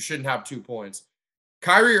quarter. You shouldn't have 2 points.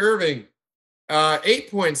 Kyrie Irving, 8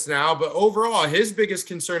 points now, but overall, his biggest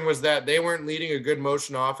concern was that they weren't leading a good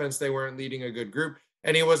motion offense. They weren't leading a good group,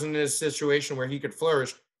 and he wasn't in a situation where he could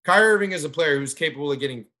flourish. Kyrie Irving is a player who's capable of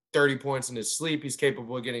getting 30 points in his sleep. He's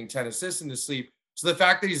capable of getting 10 assists in his sleep. So the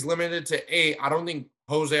fact that he's limited to 8, I don't think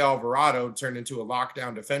Jose Alvarado turned into a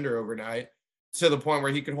lockdown defender overnight to the point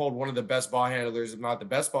where he could hold one of the best ball handlers, if not the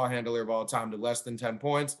best ball handler of all time, to less than 10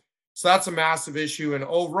 points. So that's a massive issue. And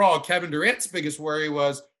overall, Kevin Durant's biggest worry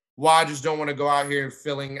was, well, I just don't want to go out here and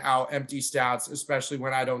filling out empty stats, especially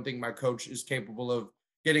when I don't think my coach is capable of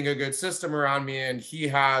getting a good system around me. And he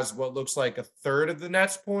has what looks like a third of the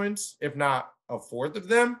Nets points, if not a fourth of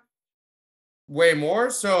them, way more.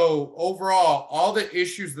 So overall, all the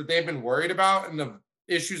issues that they've been worried about and the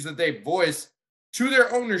issues that they voiced to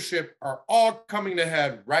their ownership are all coming to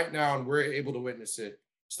head right now, and we're able to witness it.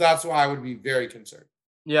 So that's why I would be very concerned.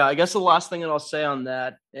 Yeah, I guess the last thing that I'll say on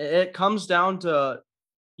that, it comes down to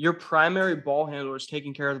your primary ball handlers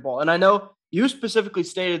taking care of the ball. And I know you specifically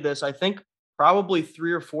stated this, I think probably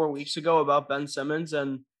 3 or 4 weeks ago, about Ben Simmons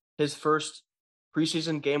and his first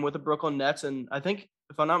preseason game with the Brooklyn Nets. And I think,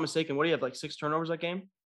 if I'm not mistaken, what do you have, like 6 turnovers that game?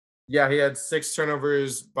 Yeah, he had 6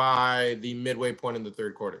 turnovers by the midway point in the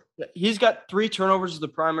third quarter. He's got 3 turnovers as the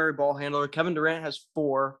primary ball handler. Kevin Durant has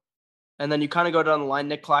 4. And then you kind of go down the line.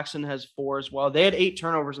 Nick Claxton has 4 as well. They had 8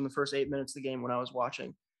 turnovers in the first 8 minutes of the game when I was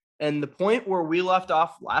watching. And the point where we left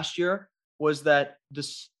off last year was that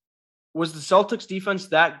was the Celtics defense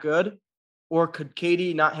that good, or could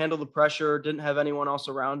KD not handle the pressure, didn't have anyone else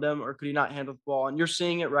around him, or could he not handle the ball? And you're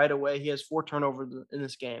seeing it right away. He has 4 turnovers in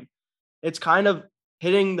this game. It's kind of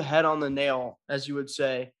hitting the head on the nail, as you would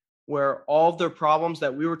say, where all of their problems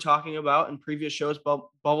that we were talking about in previous shows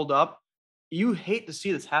bubbled up. You hate to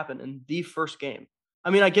see this happen in the first game. I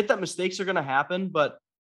mean, I get that mistakes are going to happen, but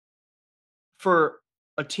for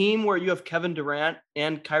a team where you have Kevin Durant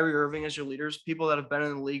and Kyrie Irving as your leaders, people that have been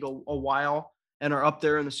in the league a while and are up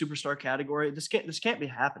there in the superstar category, this can't be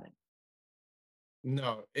happening.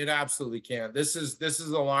 No, it absolutely can't. This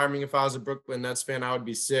is alarming. If I was a Brooklyn Nets fan, I would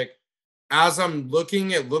be sick. As I'm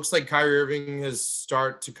looking, it looks like Kyrie Irving has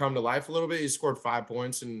started to come to life a little bit. He scored 5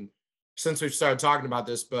 points, and since we've started talking about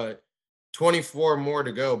this, but 24 more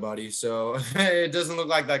to go, buddy. So it doesn't look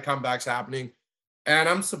like that comeback's happening. And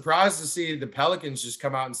I'm surprised to see the Pelicans just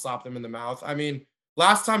come out and slap them in the mouth. I mean,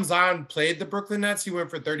 last time Zion played the Brooklyn Nets, he went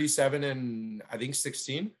for 37 and I think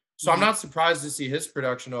 16. So I'm not surprised to see his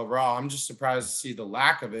production overall. I'm just surprised to see the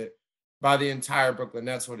lack of it by the entire Brooklyn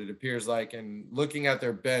Nets, what it appears like. And looking at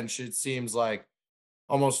their bench, it seems like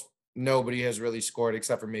almost nobody has really scored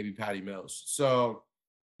except for maybe Patty Mills. So,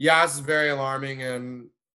 yeah, this is very alarming, and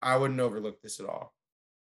I wouldn't overlook this at all.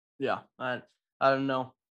 Yeah, I don't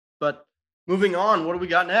know. But moving on, what do we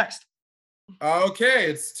got next? Okay,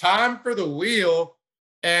 it's time for the wheel.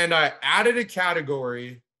 And I added a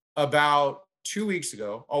category about 2 weeks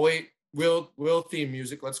ago. Oh, wait, wheel theme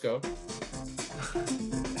music. Let's go.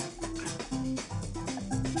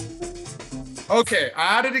 Okay,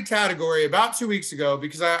 I added a category about 2 weeks ago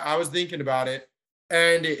because I was thinking about it,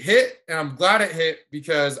 and it hit, and I'm glad it hit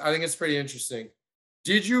because I think it's pretty interesting.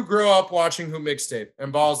 Did you grow up watching Hoop Mixtape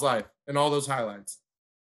and Ball's Life and all those highlights?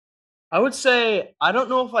 I would say I don't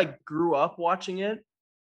know if I grew up watching it,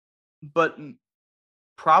 but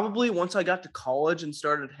probably once I got to college and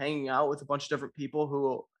started hanging out with a bunch of different people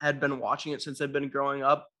who had been watching it since I'd been growing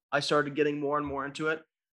up, I started getting more and more into it.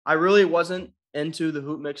 I really wasn't into the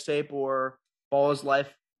Hoop Mixtape or Ball's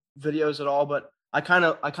Life videos at all, but I kind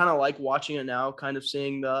of like watching it now, kind of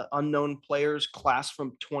seeing the unknown players class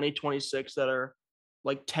from 2026 that are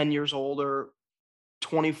like 10 years old, or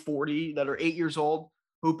 2040 that are 8 years old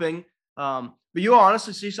hooping. But you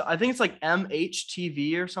honestly see, I think it's like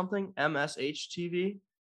MHTV or something, MSHTV.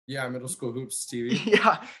 Yeah, Middle School Hoops TV.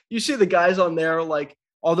 Yeah, you see the guys on there, like,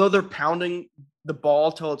 although they're pounding the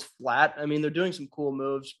ball till it's flat, I mean, they're doing some cool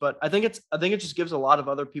moves, but I think it just gives a lot of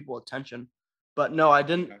other people attention. But no, I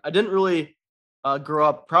didn't really grow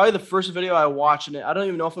up. Probably the first video I watched, and I don't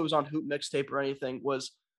even know if it was on Hoop Mixtape or anything,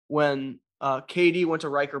 was when KD went to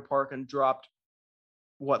Riker Park and dropped,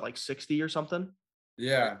 what, like 60 or something?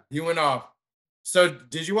 Yeah, he went off. So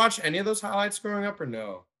did you watch any of those highlights growing up or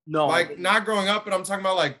no? No, I Like didn't. not growing up, but I'm talking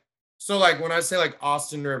about like so like when I say like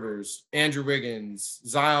Austin Rivers, Andrew Wiggins,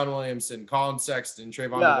 Zion Williamson, Colin Sexton,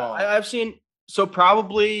 Trayvon Yeah, Duval. I've seen so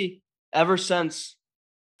probably ever since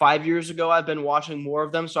 5 years ago, I've been watching more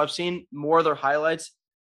of them, so I've seen more of their highlights.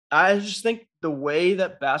 I just think the way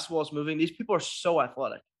that basketball is moving, these people are so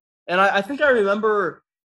athletic. And I think I remember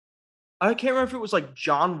I can't remember if it was like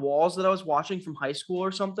John Walls that I was watching from high school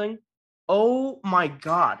or something. Oh my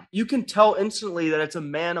god. You can tell instantly that it's a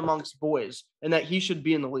man amongst boys and that he should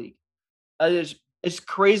be in the league. It's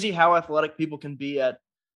crazy how athletic people can be at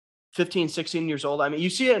 15, 16 years old. I mean, you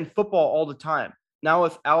see it in football all the time. Now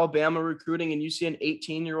with Alabama recruiting and you see an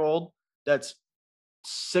 18-year-old that's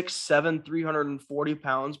 6'7", 340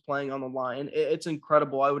 pounds playing on the line. It's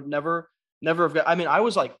incredible. I would never have got I mean, I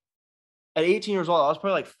was like at 18 years old, I was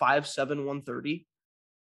probably like 5'7", 130.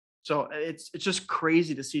 So it's just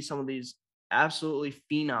crazy to see some of these absolutely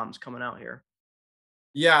phenoms coming out here.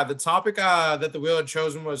 Yeah, the topic that the wheel had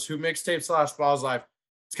chosen was who mixtape slash balls life.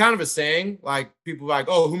 It's kind of a saying, like people are like,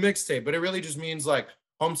 oh, who mixtape? But it really just means like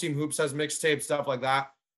home team hoops has mixtape, stuff like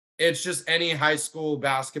that. It's just any high school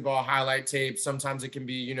basketball highlight tape. Sometimes it can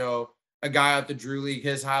be, a guy at the Drew League,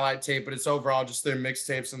 his highlight tape, but it's overall just their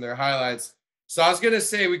mixtapes and their highlights. So I was gonna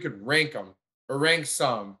say we could rank them or rank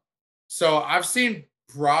some. So I've seen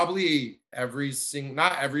probably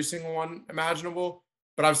not every single one imaginable,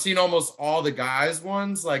 but I've seen almost all the guys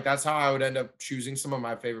ones. Like that's how I would end up choosing some of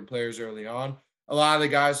my favorite players early on. A lot of the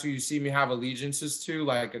guys who you see me have allegiances to,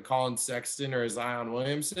 like a Colin Sexton or a Zion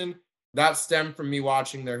Williamson, that stemmed from me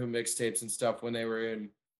watching their Who mixtapes and stuff when they were in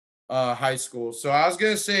high school. So I was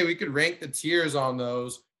gonna say we could rank the tiers on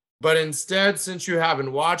those, but instead, since you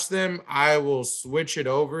haven't watched them, I will switch it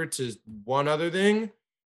over to one other thing,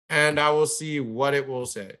 and I will see what it will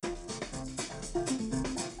say.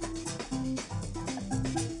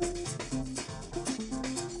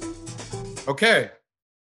 Okay.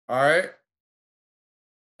 All right.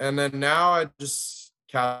 And then now I just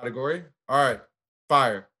category. All right.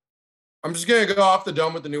 Fire. I'm just going to go off the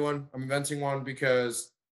dome with the new one. I'm inventing one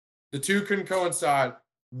because the two can coincide.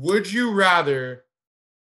 Would you rather,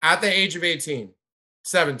 at the age of 18,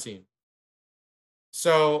 17,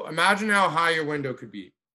 so imagine how high your window could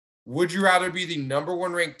be. Would you rather be the number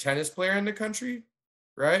one ranked tennis player in the country,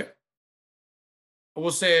 right?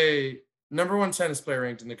 We'll say number one tennis player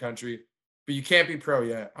ranked in the country, but you can't be pro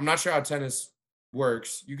yet. I'm not sure how tennis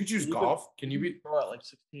works. You could choose You could golf. Can you be pro at like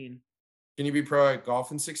 16. pro at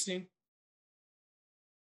golf in 16?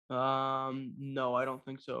 No, I don't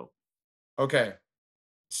think so. Okay.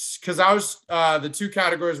 Because the two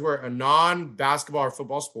categories were a non-basketball or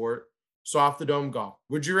football sport, so off the dome golf.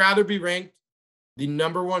 Would you rather be ranked the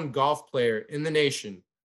number one golf player in the nation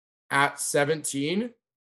at 17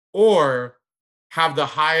 or have the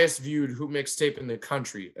highest viewed hoop mixtape in the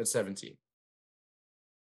country at 17?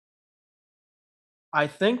 I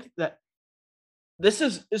think that this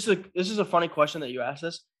is a funny question that you asked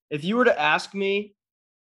this. If you were to ask me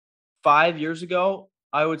 5 years ago,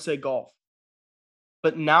 I would say golf.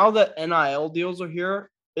 But now that NIL deals are here,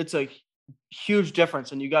 it's a huge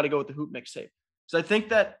difference, and you got to go with the hoop mixtape. So I think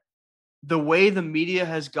that the way the media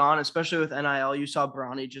has gone, especially with NIL, you saw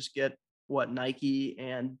Bronny just get what Nike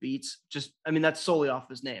and Beats. Just, I mean, that's solely off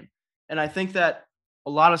his name. And I think that a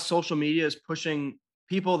lot of social media is pushing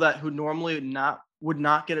people that who normally not would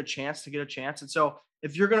not get a chance to get a chance. And so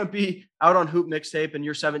if you're going to be out on Hoop Mixtape and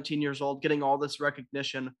you're 17 years old getting all this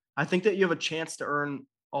recognition, I think that you have a chance to earn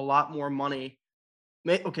a lot more money.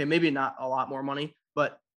 Okay, maybe not a lot more money,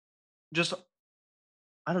 but just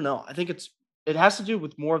I don't know. I think it has to do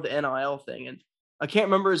with more of the NIL thing. And I can't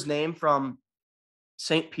remember his name from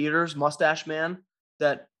St. Peter's, Mustache Man,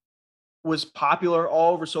 that was popular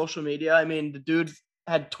all over social media. I mean, the dude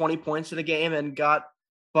had 20 points in a game and got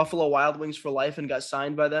Buffalo Wild Wings for life and got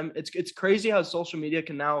signed by them. It's crazy how social media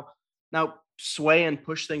can now sway and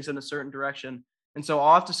push things in a certain direction. And so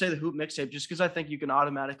I'll have to say the Hoop Mixtape just because I think you can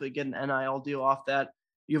automatically get an NIL deal off that.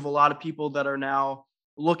 You have a lot of people that are now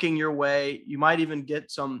looking your way. You might even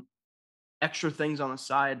get some extra things on the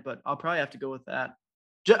side, but I'll probably have to go with that.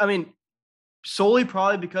 I mean, solely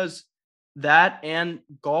probably because that and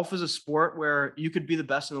golf is a sport where you could be the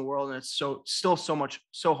best in the world and it's still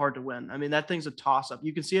so hard to win. I mean, that thing's a toss up.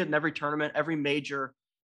 You can see it in every tournament, every major.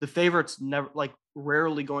 The favorites never like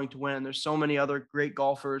rarely going to win. There's so many other great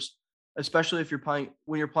golfers, especially if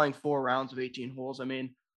when you're playing 4 rounds of 18 holes. I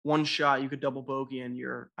mean, one shot you could double bogey and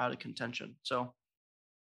you're out of contention. So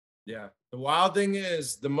Yeah. The wild thing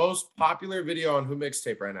is the most popular video on Who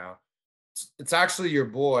Mixtape right now. It's actually your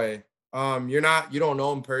boy. You don't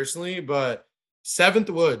know him personally, but Seventh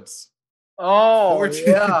Woods. Oh 14,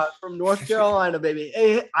 yeah, from North Carolina, baby.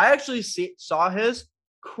 Hey, I actually saw his.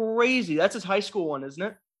 Crazy. That's his high school one, isn't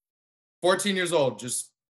it? 14 years old,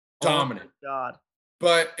 just Oh my dominant. god.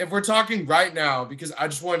 But if we're talking right now, because I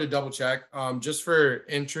just wanted to double check, just for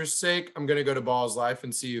interest's sake, I'm gonna go to Balls Life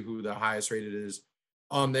and see who the highest rated is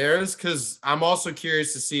on theirs. Cause I'm also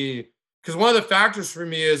curious to see, because one of the factors for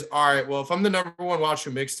me is, all right, well, if I'm the number one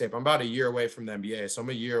watching mixtape, I'm about a year away from the NBA. So I'm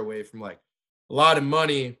a year away from like a lot of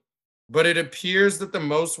money. But it appears that the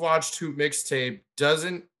most watched hoop mixtape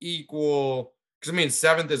doesn't equal, because I mean,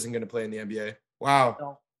 seventh isn't gonna play in the NBA.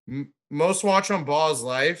 Wow. No. Most watch on Balls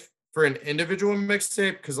Life for an individual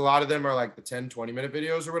mixtape, because a lot of them are like the 10, 20-minute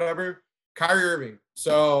videos or whatever. Kyrie Irving.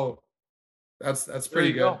 So that's There pretty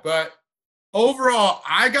you good. go. But overall,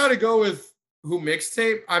 I gotta go with who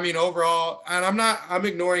mixtape. I mean, overall, and I'm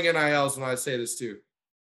ignoring NILs when I say this too.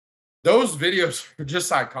 Those videos are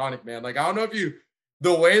just iconic, man. Like, I don't know if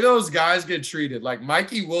the way those guys get treated, like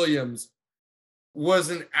Mikey Williams was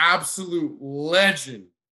an absolute legend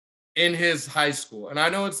in his high school. And I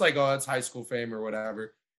know it's like, oh, it's high school fame or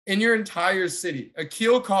whatever. In your entire city,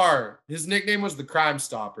 Akil Carr, his nickname was the Crime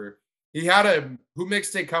Stopper. He had a Who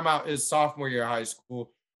Mixtape come out his sophomore year of high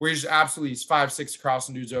school, where he's 5'6"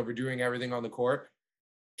 crossing dudes over, doing everything on the court.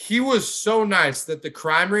 He was so nice that the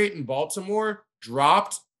crime rate in Baltimore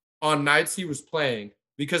dropped on nights he was playing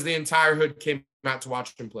because the entire hood came out to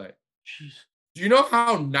watch him play. Jeez. Do you know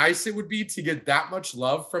how nice it would be to get that much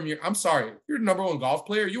love from your? I'm sorry, you're the number one golf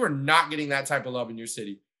player. You are not getting that type of love in your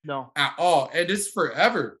city No. at all. And it's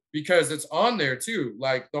forever because it's on there too.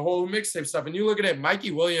 Like the whole mixtape stuff. And you look at it,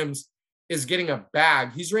 Mikey Williams is getting a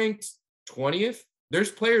bag. He's ranked 20th. There's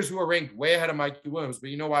players who are ranked way ahead of Mikey Williams, but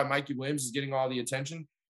you know why Mikey Williams is getting all the attention?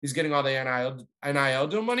 He's getting all the NIL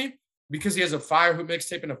deal money because he has a fire hoop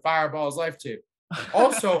mixtape and a Fireball's life tape.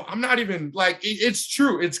 Also, I'm not even like, it's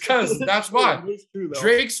true. It's because that's why It's true, though.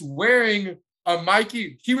 Drake's wearing a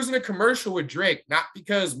Mikey. He was in a commercial with Drake, not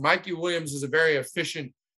because Mikey Williams is a very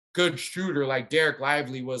efficient, good shooter like Derek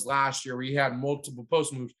Lively was last year, where he had multiple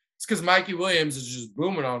post moves. It's because Mikey Williams is just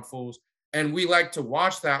booming on fools. And we like to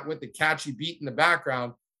watch that with the catchy beat in the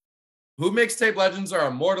background. Who Mixtape legends are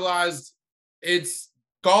immortalized.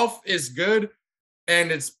 Golf is good.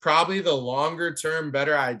 And it's probably the longer term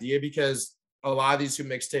better idea, because a lot of these Hoop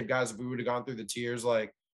Mixtape guys, if we would have gone through the tiers,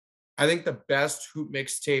 like I think the best Hoop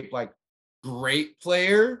Mixtape, like great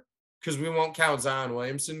player, because we won't count Zion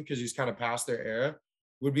Williamson because he's kind of past their era,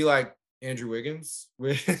 would be like Andrew Wiggins,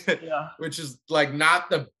 which is like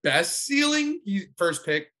not the best ceiling. He's first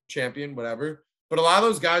pick, champion, whatever. But a lot of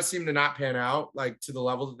those guys seem to not pan out like to the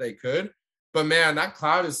level that they could. But man, that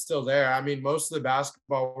cloud is still there. I mean, most of the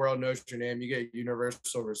basketball world knows your name. You get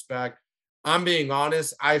universal respect. I'm being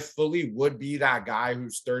honest, I fully would be that guy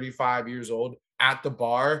who's 35 years old at the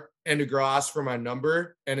bar and a girl asks for my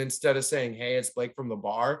number. And instead of saying, hey, it's Blake from the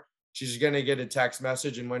bar, she's going to get a text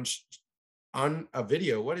message. And when on a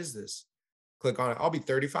video, what is this? Click on it. I'll be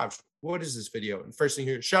 35. What is this video? And first thing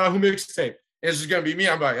here, shout out Who Mixtape. It's just going to be me.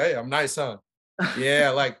 I'm like, hey, I'm nice, huh? Yeah,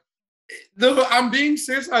 like, I'm being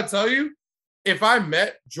serious. I tell you, if I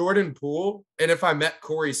met Jordan Poole and if I met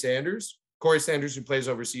Corey Sanders, who plays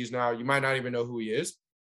overseas now, you might not even know who he is.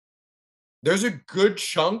 There's a good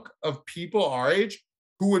chunk of people our age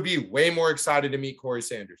who would be way more excited to meet Corey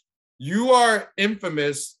Sanders. You are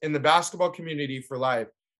infamous in the basketball community for life.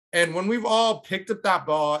 And when we've all picked up that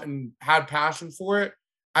ball and had passion for it,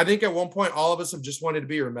 I think at one point all of us have just wanted to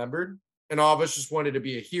be remembered, and all of us just wanted to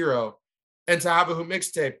be a hero. And to have a Hoop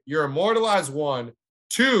Mixtape, you're immortalized, one.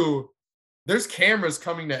 Two, there's cameras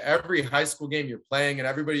coming to every high school game you're playing, and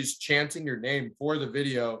everybody's chanting your name for the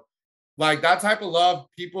video. Like, that type of love,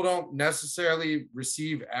 people don't necessarily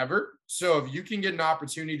receive ever. So if you can get an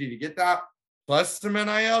opportunity to get that, plus some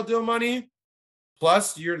NIL deal money,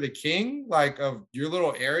 plus you're the king, like, of your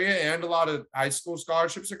little area, and a lot of high school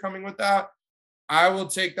scholarships are coming with that, I will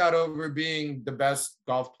take that over being the best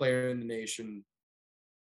golf player in the nation,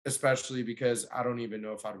 especially because I don't even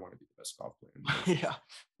know if I'd want to be the best golf player in the nation. Yeah.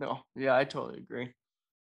 No. Yeah, I totally agree.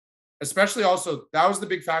 Especially also, that was the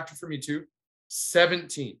big factor for me too.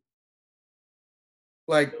 17.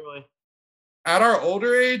 Like, Totally. at our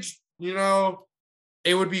older age, you know,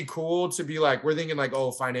 it would be cool to be like, we're thinking like,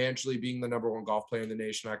 oh, financially being the number one golf player in the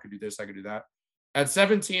nation, I could do this, I could do that. At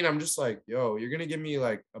 17, I'm just like, yo, you're going to give me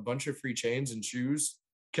like a bunch of free chains and shoes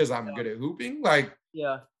because I'm good at hooping? Like,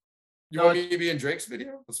 Yeah. you No, want me to be in Drake's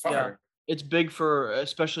video? That's fire. Yeah. It's big for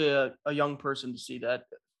especially a young person to see that.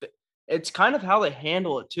 It's kind of how they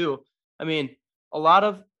handle it too. I mean, a lot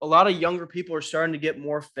of younger people are starting to get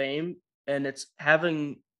more fame, and it's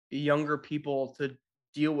having younger people to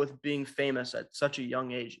deal with being famous at such a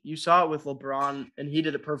young age. You saw it with LeBron, and he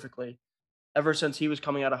did it perfectly. Ever since he was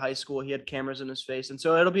coming out of high school, he had cameras in his face. And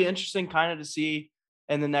so it'll be interesting kind of to see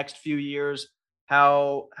in the next few years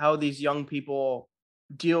how these young people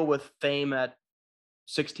deal with fame at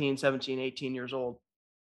 16, 17, 18 years old.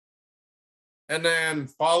 And then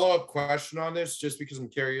follow-up question on this, just because I'm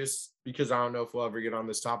curious, because I don't know if we'll ever get on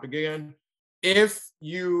this topic again. If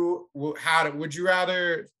you had it, would you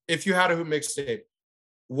rather, if you had a hoop mixtape,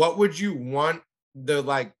 what would you want the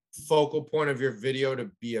like focal point of your video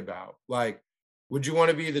to be about? Like, would you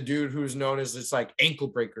want to be the dude who's known as this like ankle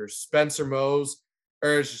breaker, Spencer Mose,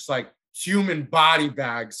 or it's just like human body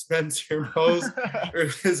bag, Spencer Mose, or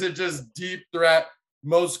is it just deep threat,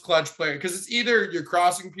 most clutch player? Because it's either you're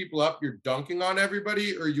crossing people up, you're dunking on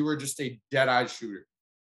everybody, or you were just a dead-eye shooter.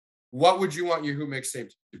 What would you want your hoop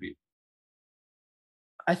mixtape to be?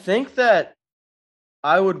 I think that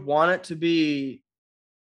I would want it to be,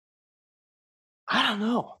 I don't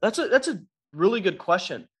know. That's a really good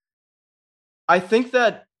question. I think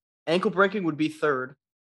that ankle breaking would be third,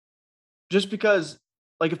 just because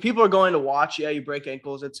like if people are going to watch, yeah, you break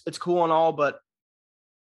ankles, it's cool and all, but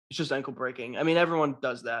it's just ankle breaking. I mean, everyone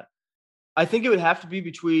does that. I think it would have to be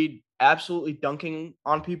between absolutely dunking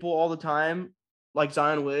on people all the time, like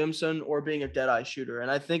Zion Williamson, or being a dead eye shooter.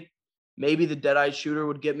 And I think maybe the dead eye shooter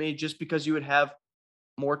would get me just because you would have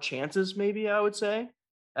more chances, maybe I would say,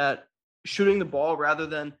 at shooting the ball rather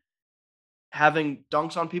than having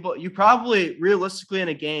dunks on people. You probably realistically in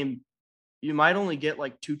a game, you might only get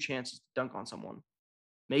like 2 chances to dunk on someone,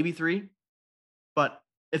 maybe 3. But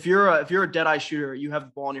if you're a dead eye shooter, you have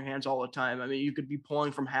the ball in your hands all the time. I mean, you could be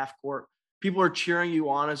pulling from half court. People are cheering you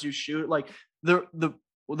on as you shoot. Like the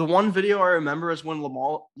one video I remember is when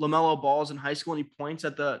LaMelo Ball is in high school and he points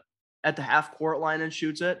at the half court line and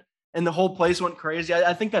shoots it, and the whole place went crazy.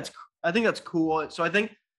 I think that's cool. So I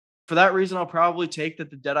think for that reason, I'll probably take that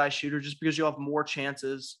the dead eye shooter, just because you'll have more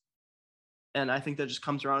chances, and I think that just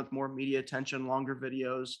comes around with more media attention, longer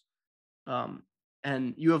videos, um,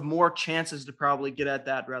 and you have more chances to probably get at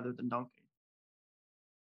that rather than dunking.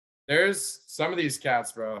 There's some of these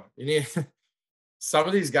cats, bro. You need some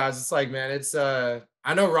of these guys. It's like, man, it's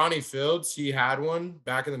I know Ronnie Fields. He had one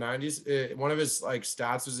back in the '90s. One of his like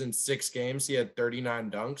stats was in 6 games. He had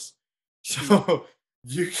 39 dunks. So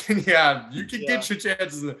you can, yeah, you can Yeah. get your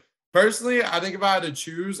chances. Personally, I think if I had to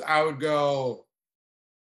choose, I would go.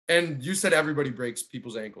 And you said everybody breaks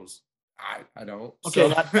people's ankles. I don't. Okay, So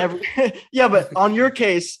not every yeah, but on your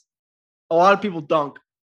case, a lot of people dunk.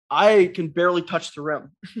 I can barely touch the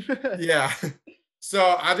rim. yeah.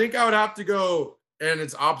 So I think I would have to go, and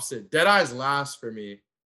it's opposite. Dead eyes last for me.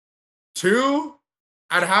 Two,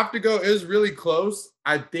 I'd have to go. It was really close.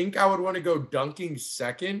 I think I would want to go dunking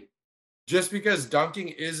second, just because dunking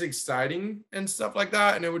is exciting and stuff like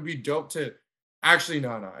that. And it would be dope to actually,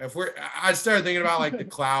 no. If I started thinking about like the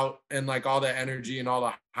clout and like all the energy and all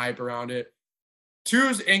the hype around it. Two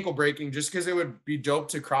is ankle breaking, just because it would be dope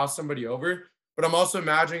to cross somebody over. But I'm also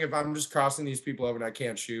imagining if I'm just crossing these people over and I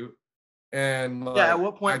can't shoot and Yeah, at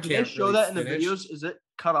like what I point do they can't show really that in the finish. videos? Is it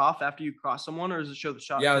cut off after you cross someone, or does it show the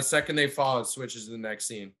shot Yeah, the taken? second they fall, it switches to the next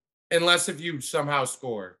scene. Unless if you somehow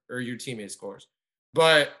score or your teammate scores.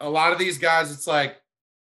 But a lot of these guys, it's like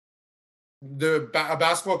a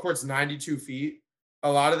basketball court's 92 feet.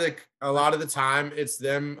 A lot of the time, it's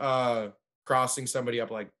them crossing somebody up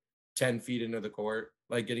like 10 feet into the court,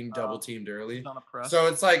 like getting double teamed early. On a press. So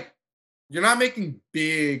it's like you're not making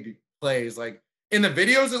big plays. Like in the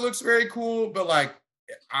videos, it looks very cool, but like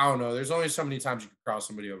I don't know. There's only so many times you can cross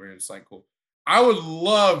somebody over and it's like cool. I would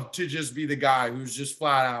love to just be the guy who's just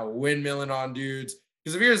flat out windmilling on dudes.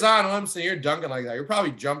 Because if you're Zion Williamson, you're dunking like that. You're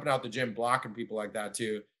probably jumping out the gym, blocking people like that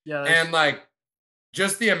too. Yeah, that's And like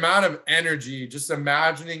just the amount of energy, just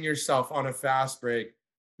imagining yourself on a fast break.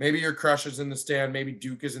 Maybe your crush is in the stand, maybe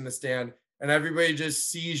Duke is in the stand, and everybody just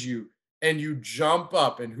sees you and you jump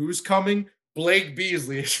up. And who's coming? Blake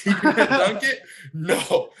Beasley. Is he gonna dunk it?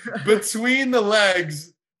 No. Between the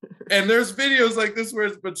legs. And there's videos like this where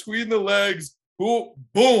it's between the legs,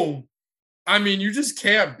 boom. I mean, you just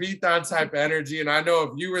can't beat that type of energy. And I know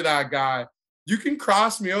if you were that guy, you can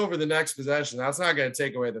cross me over the next possession. That's not going to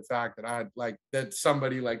take away the fact that I like that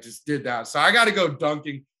somebody like just did that. So I got to go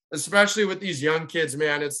dunking, especially with these young kids,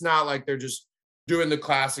 man. It's not like they're just doing the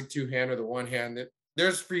classic two-hand or the one hand.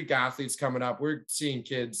 There's freak athletes coming up. We're seeing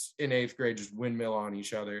kids in 8th grade just windmill on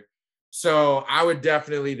each other. So I would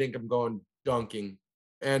definitely think I'm going dunking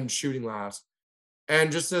and shooting last.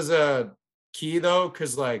 And just as a key though,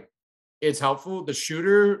 because like it's helpful,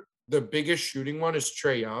 the biggest shooting one is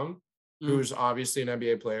Trey Young, mm, who's obviously an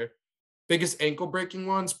NBA player. biggest ankle breaking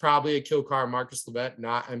ones, probably Akil Carr, Marcus Levet,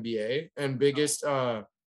 not NBA. And biggest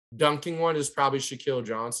dunking one is probably Shaquille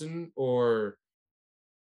Johnson or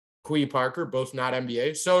Quee Parker, both not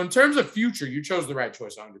NBA. So in terms of future, you chose the right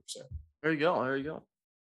choice 100%. There you go. There you go.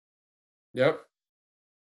 Yep.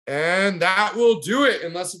 And that will do it,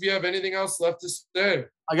 unless if you have anything else left to say.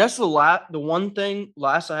 I guess the one thing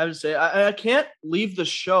last I have to say, I can't leave the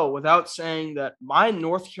show without saying that my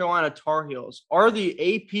North Carolina Tar Heels are the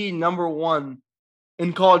AP #1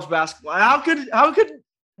 in college basketball. How could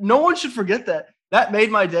no one should forget that? That made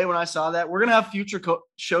my day when I saw that. We're gonna have future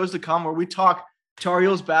shows to come where we talk Tar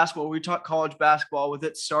Heels basketball, we talk college basketball with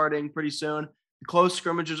it starting pretty soon. The close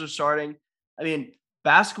scrimmages are starting. I mean,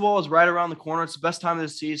 basketball is right around the corner. It's the best time of the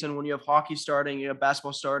season when you have hockey starting, you have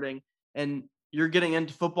basketball starting, and you're getting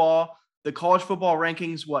into football. The college football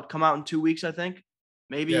rankings, come out in 2 weeks, I think?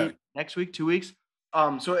 Maybe next week, 2 weeks.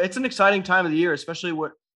 So it's an exciting time of the year, especially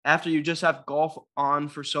after you just have golf on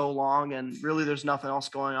for so long and really there's nothing else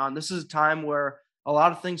going on. This is a time where a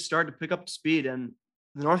lot of things start to pick up speed, and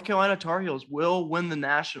the North Carolina Tar Heels will win the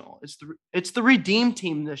national. It's the redeem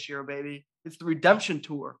team this year, baby. It's the redemption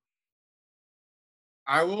tour.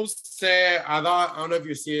 I will say, I don't know if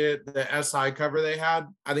you see it, the SI cover they had.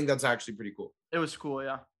 I think that's actually pretty cool. It was cool,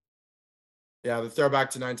 yeah. Yeah, the throwback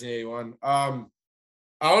to 1981. I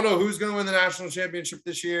don't know who's going to win the national championship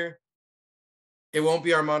this year. It won't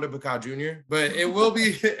be Armando Bacot Jr., but it will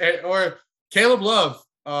be, or Caleb Love.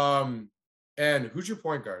 And who's your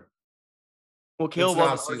point guard? Well, Caleb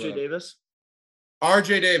Love, RJ Davis.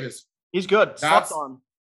 RJ Davis. He's good. Slept on.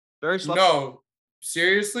 Very slept on. No,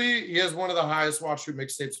 seriously, he has one of the highest watch through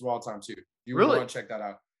mixtapes of all time, too. You really want to check that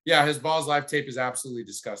out. Yeah, his Balls Life tape is absolutely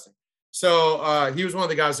disgusting. So he was one of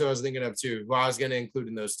the guys who I was thinking of, too, who I was going to include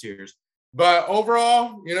in those tiers. But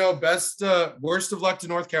overall, worst of luck to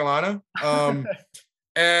North Carolina.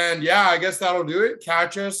 And yeah, I guess that'll do it.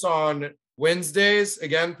 Catch us on Wednesdays,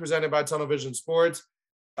 again, presented by Tunnel Vision Sports.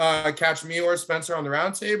 Catch me or Spencer on the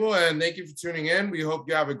roundtable. And thank you for tuning in. We hope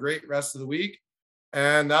you have a great rest of the week.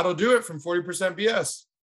 And that'll do it from 40% BS.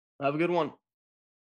 Have a good one.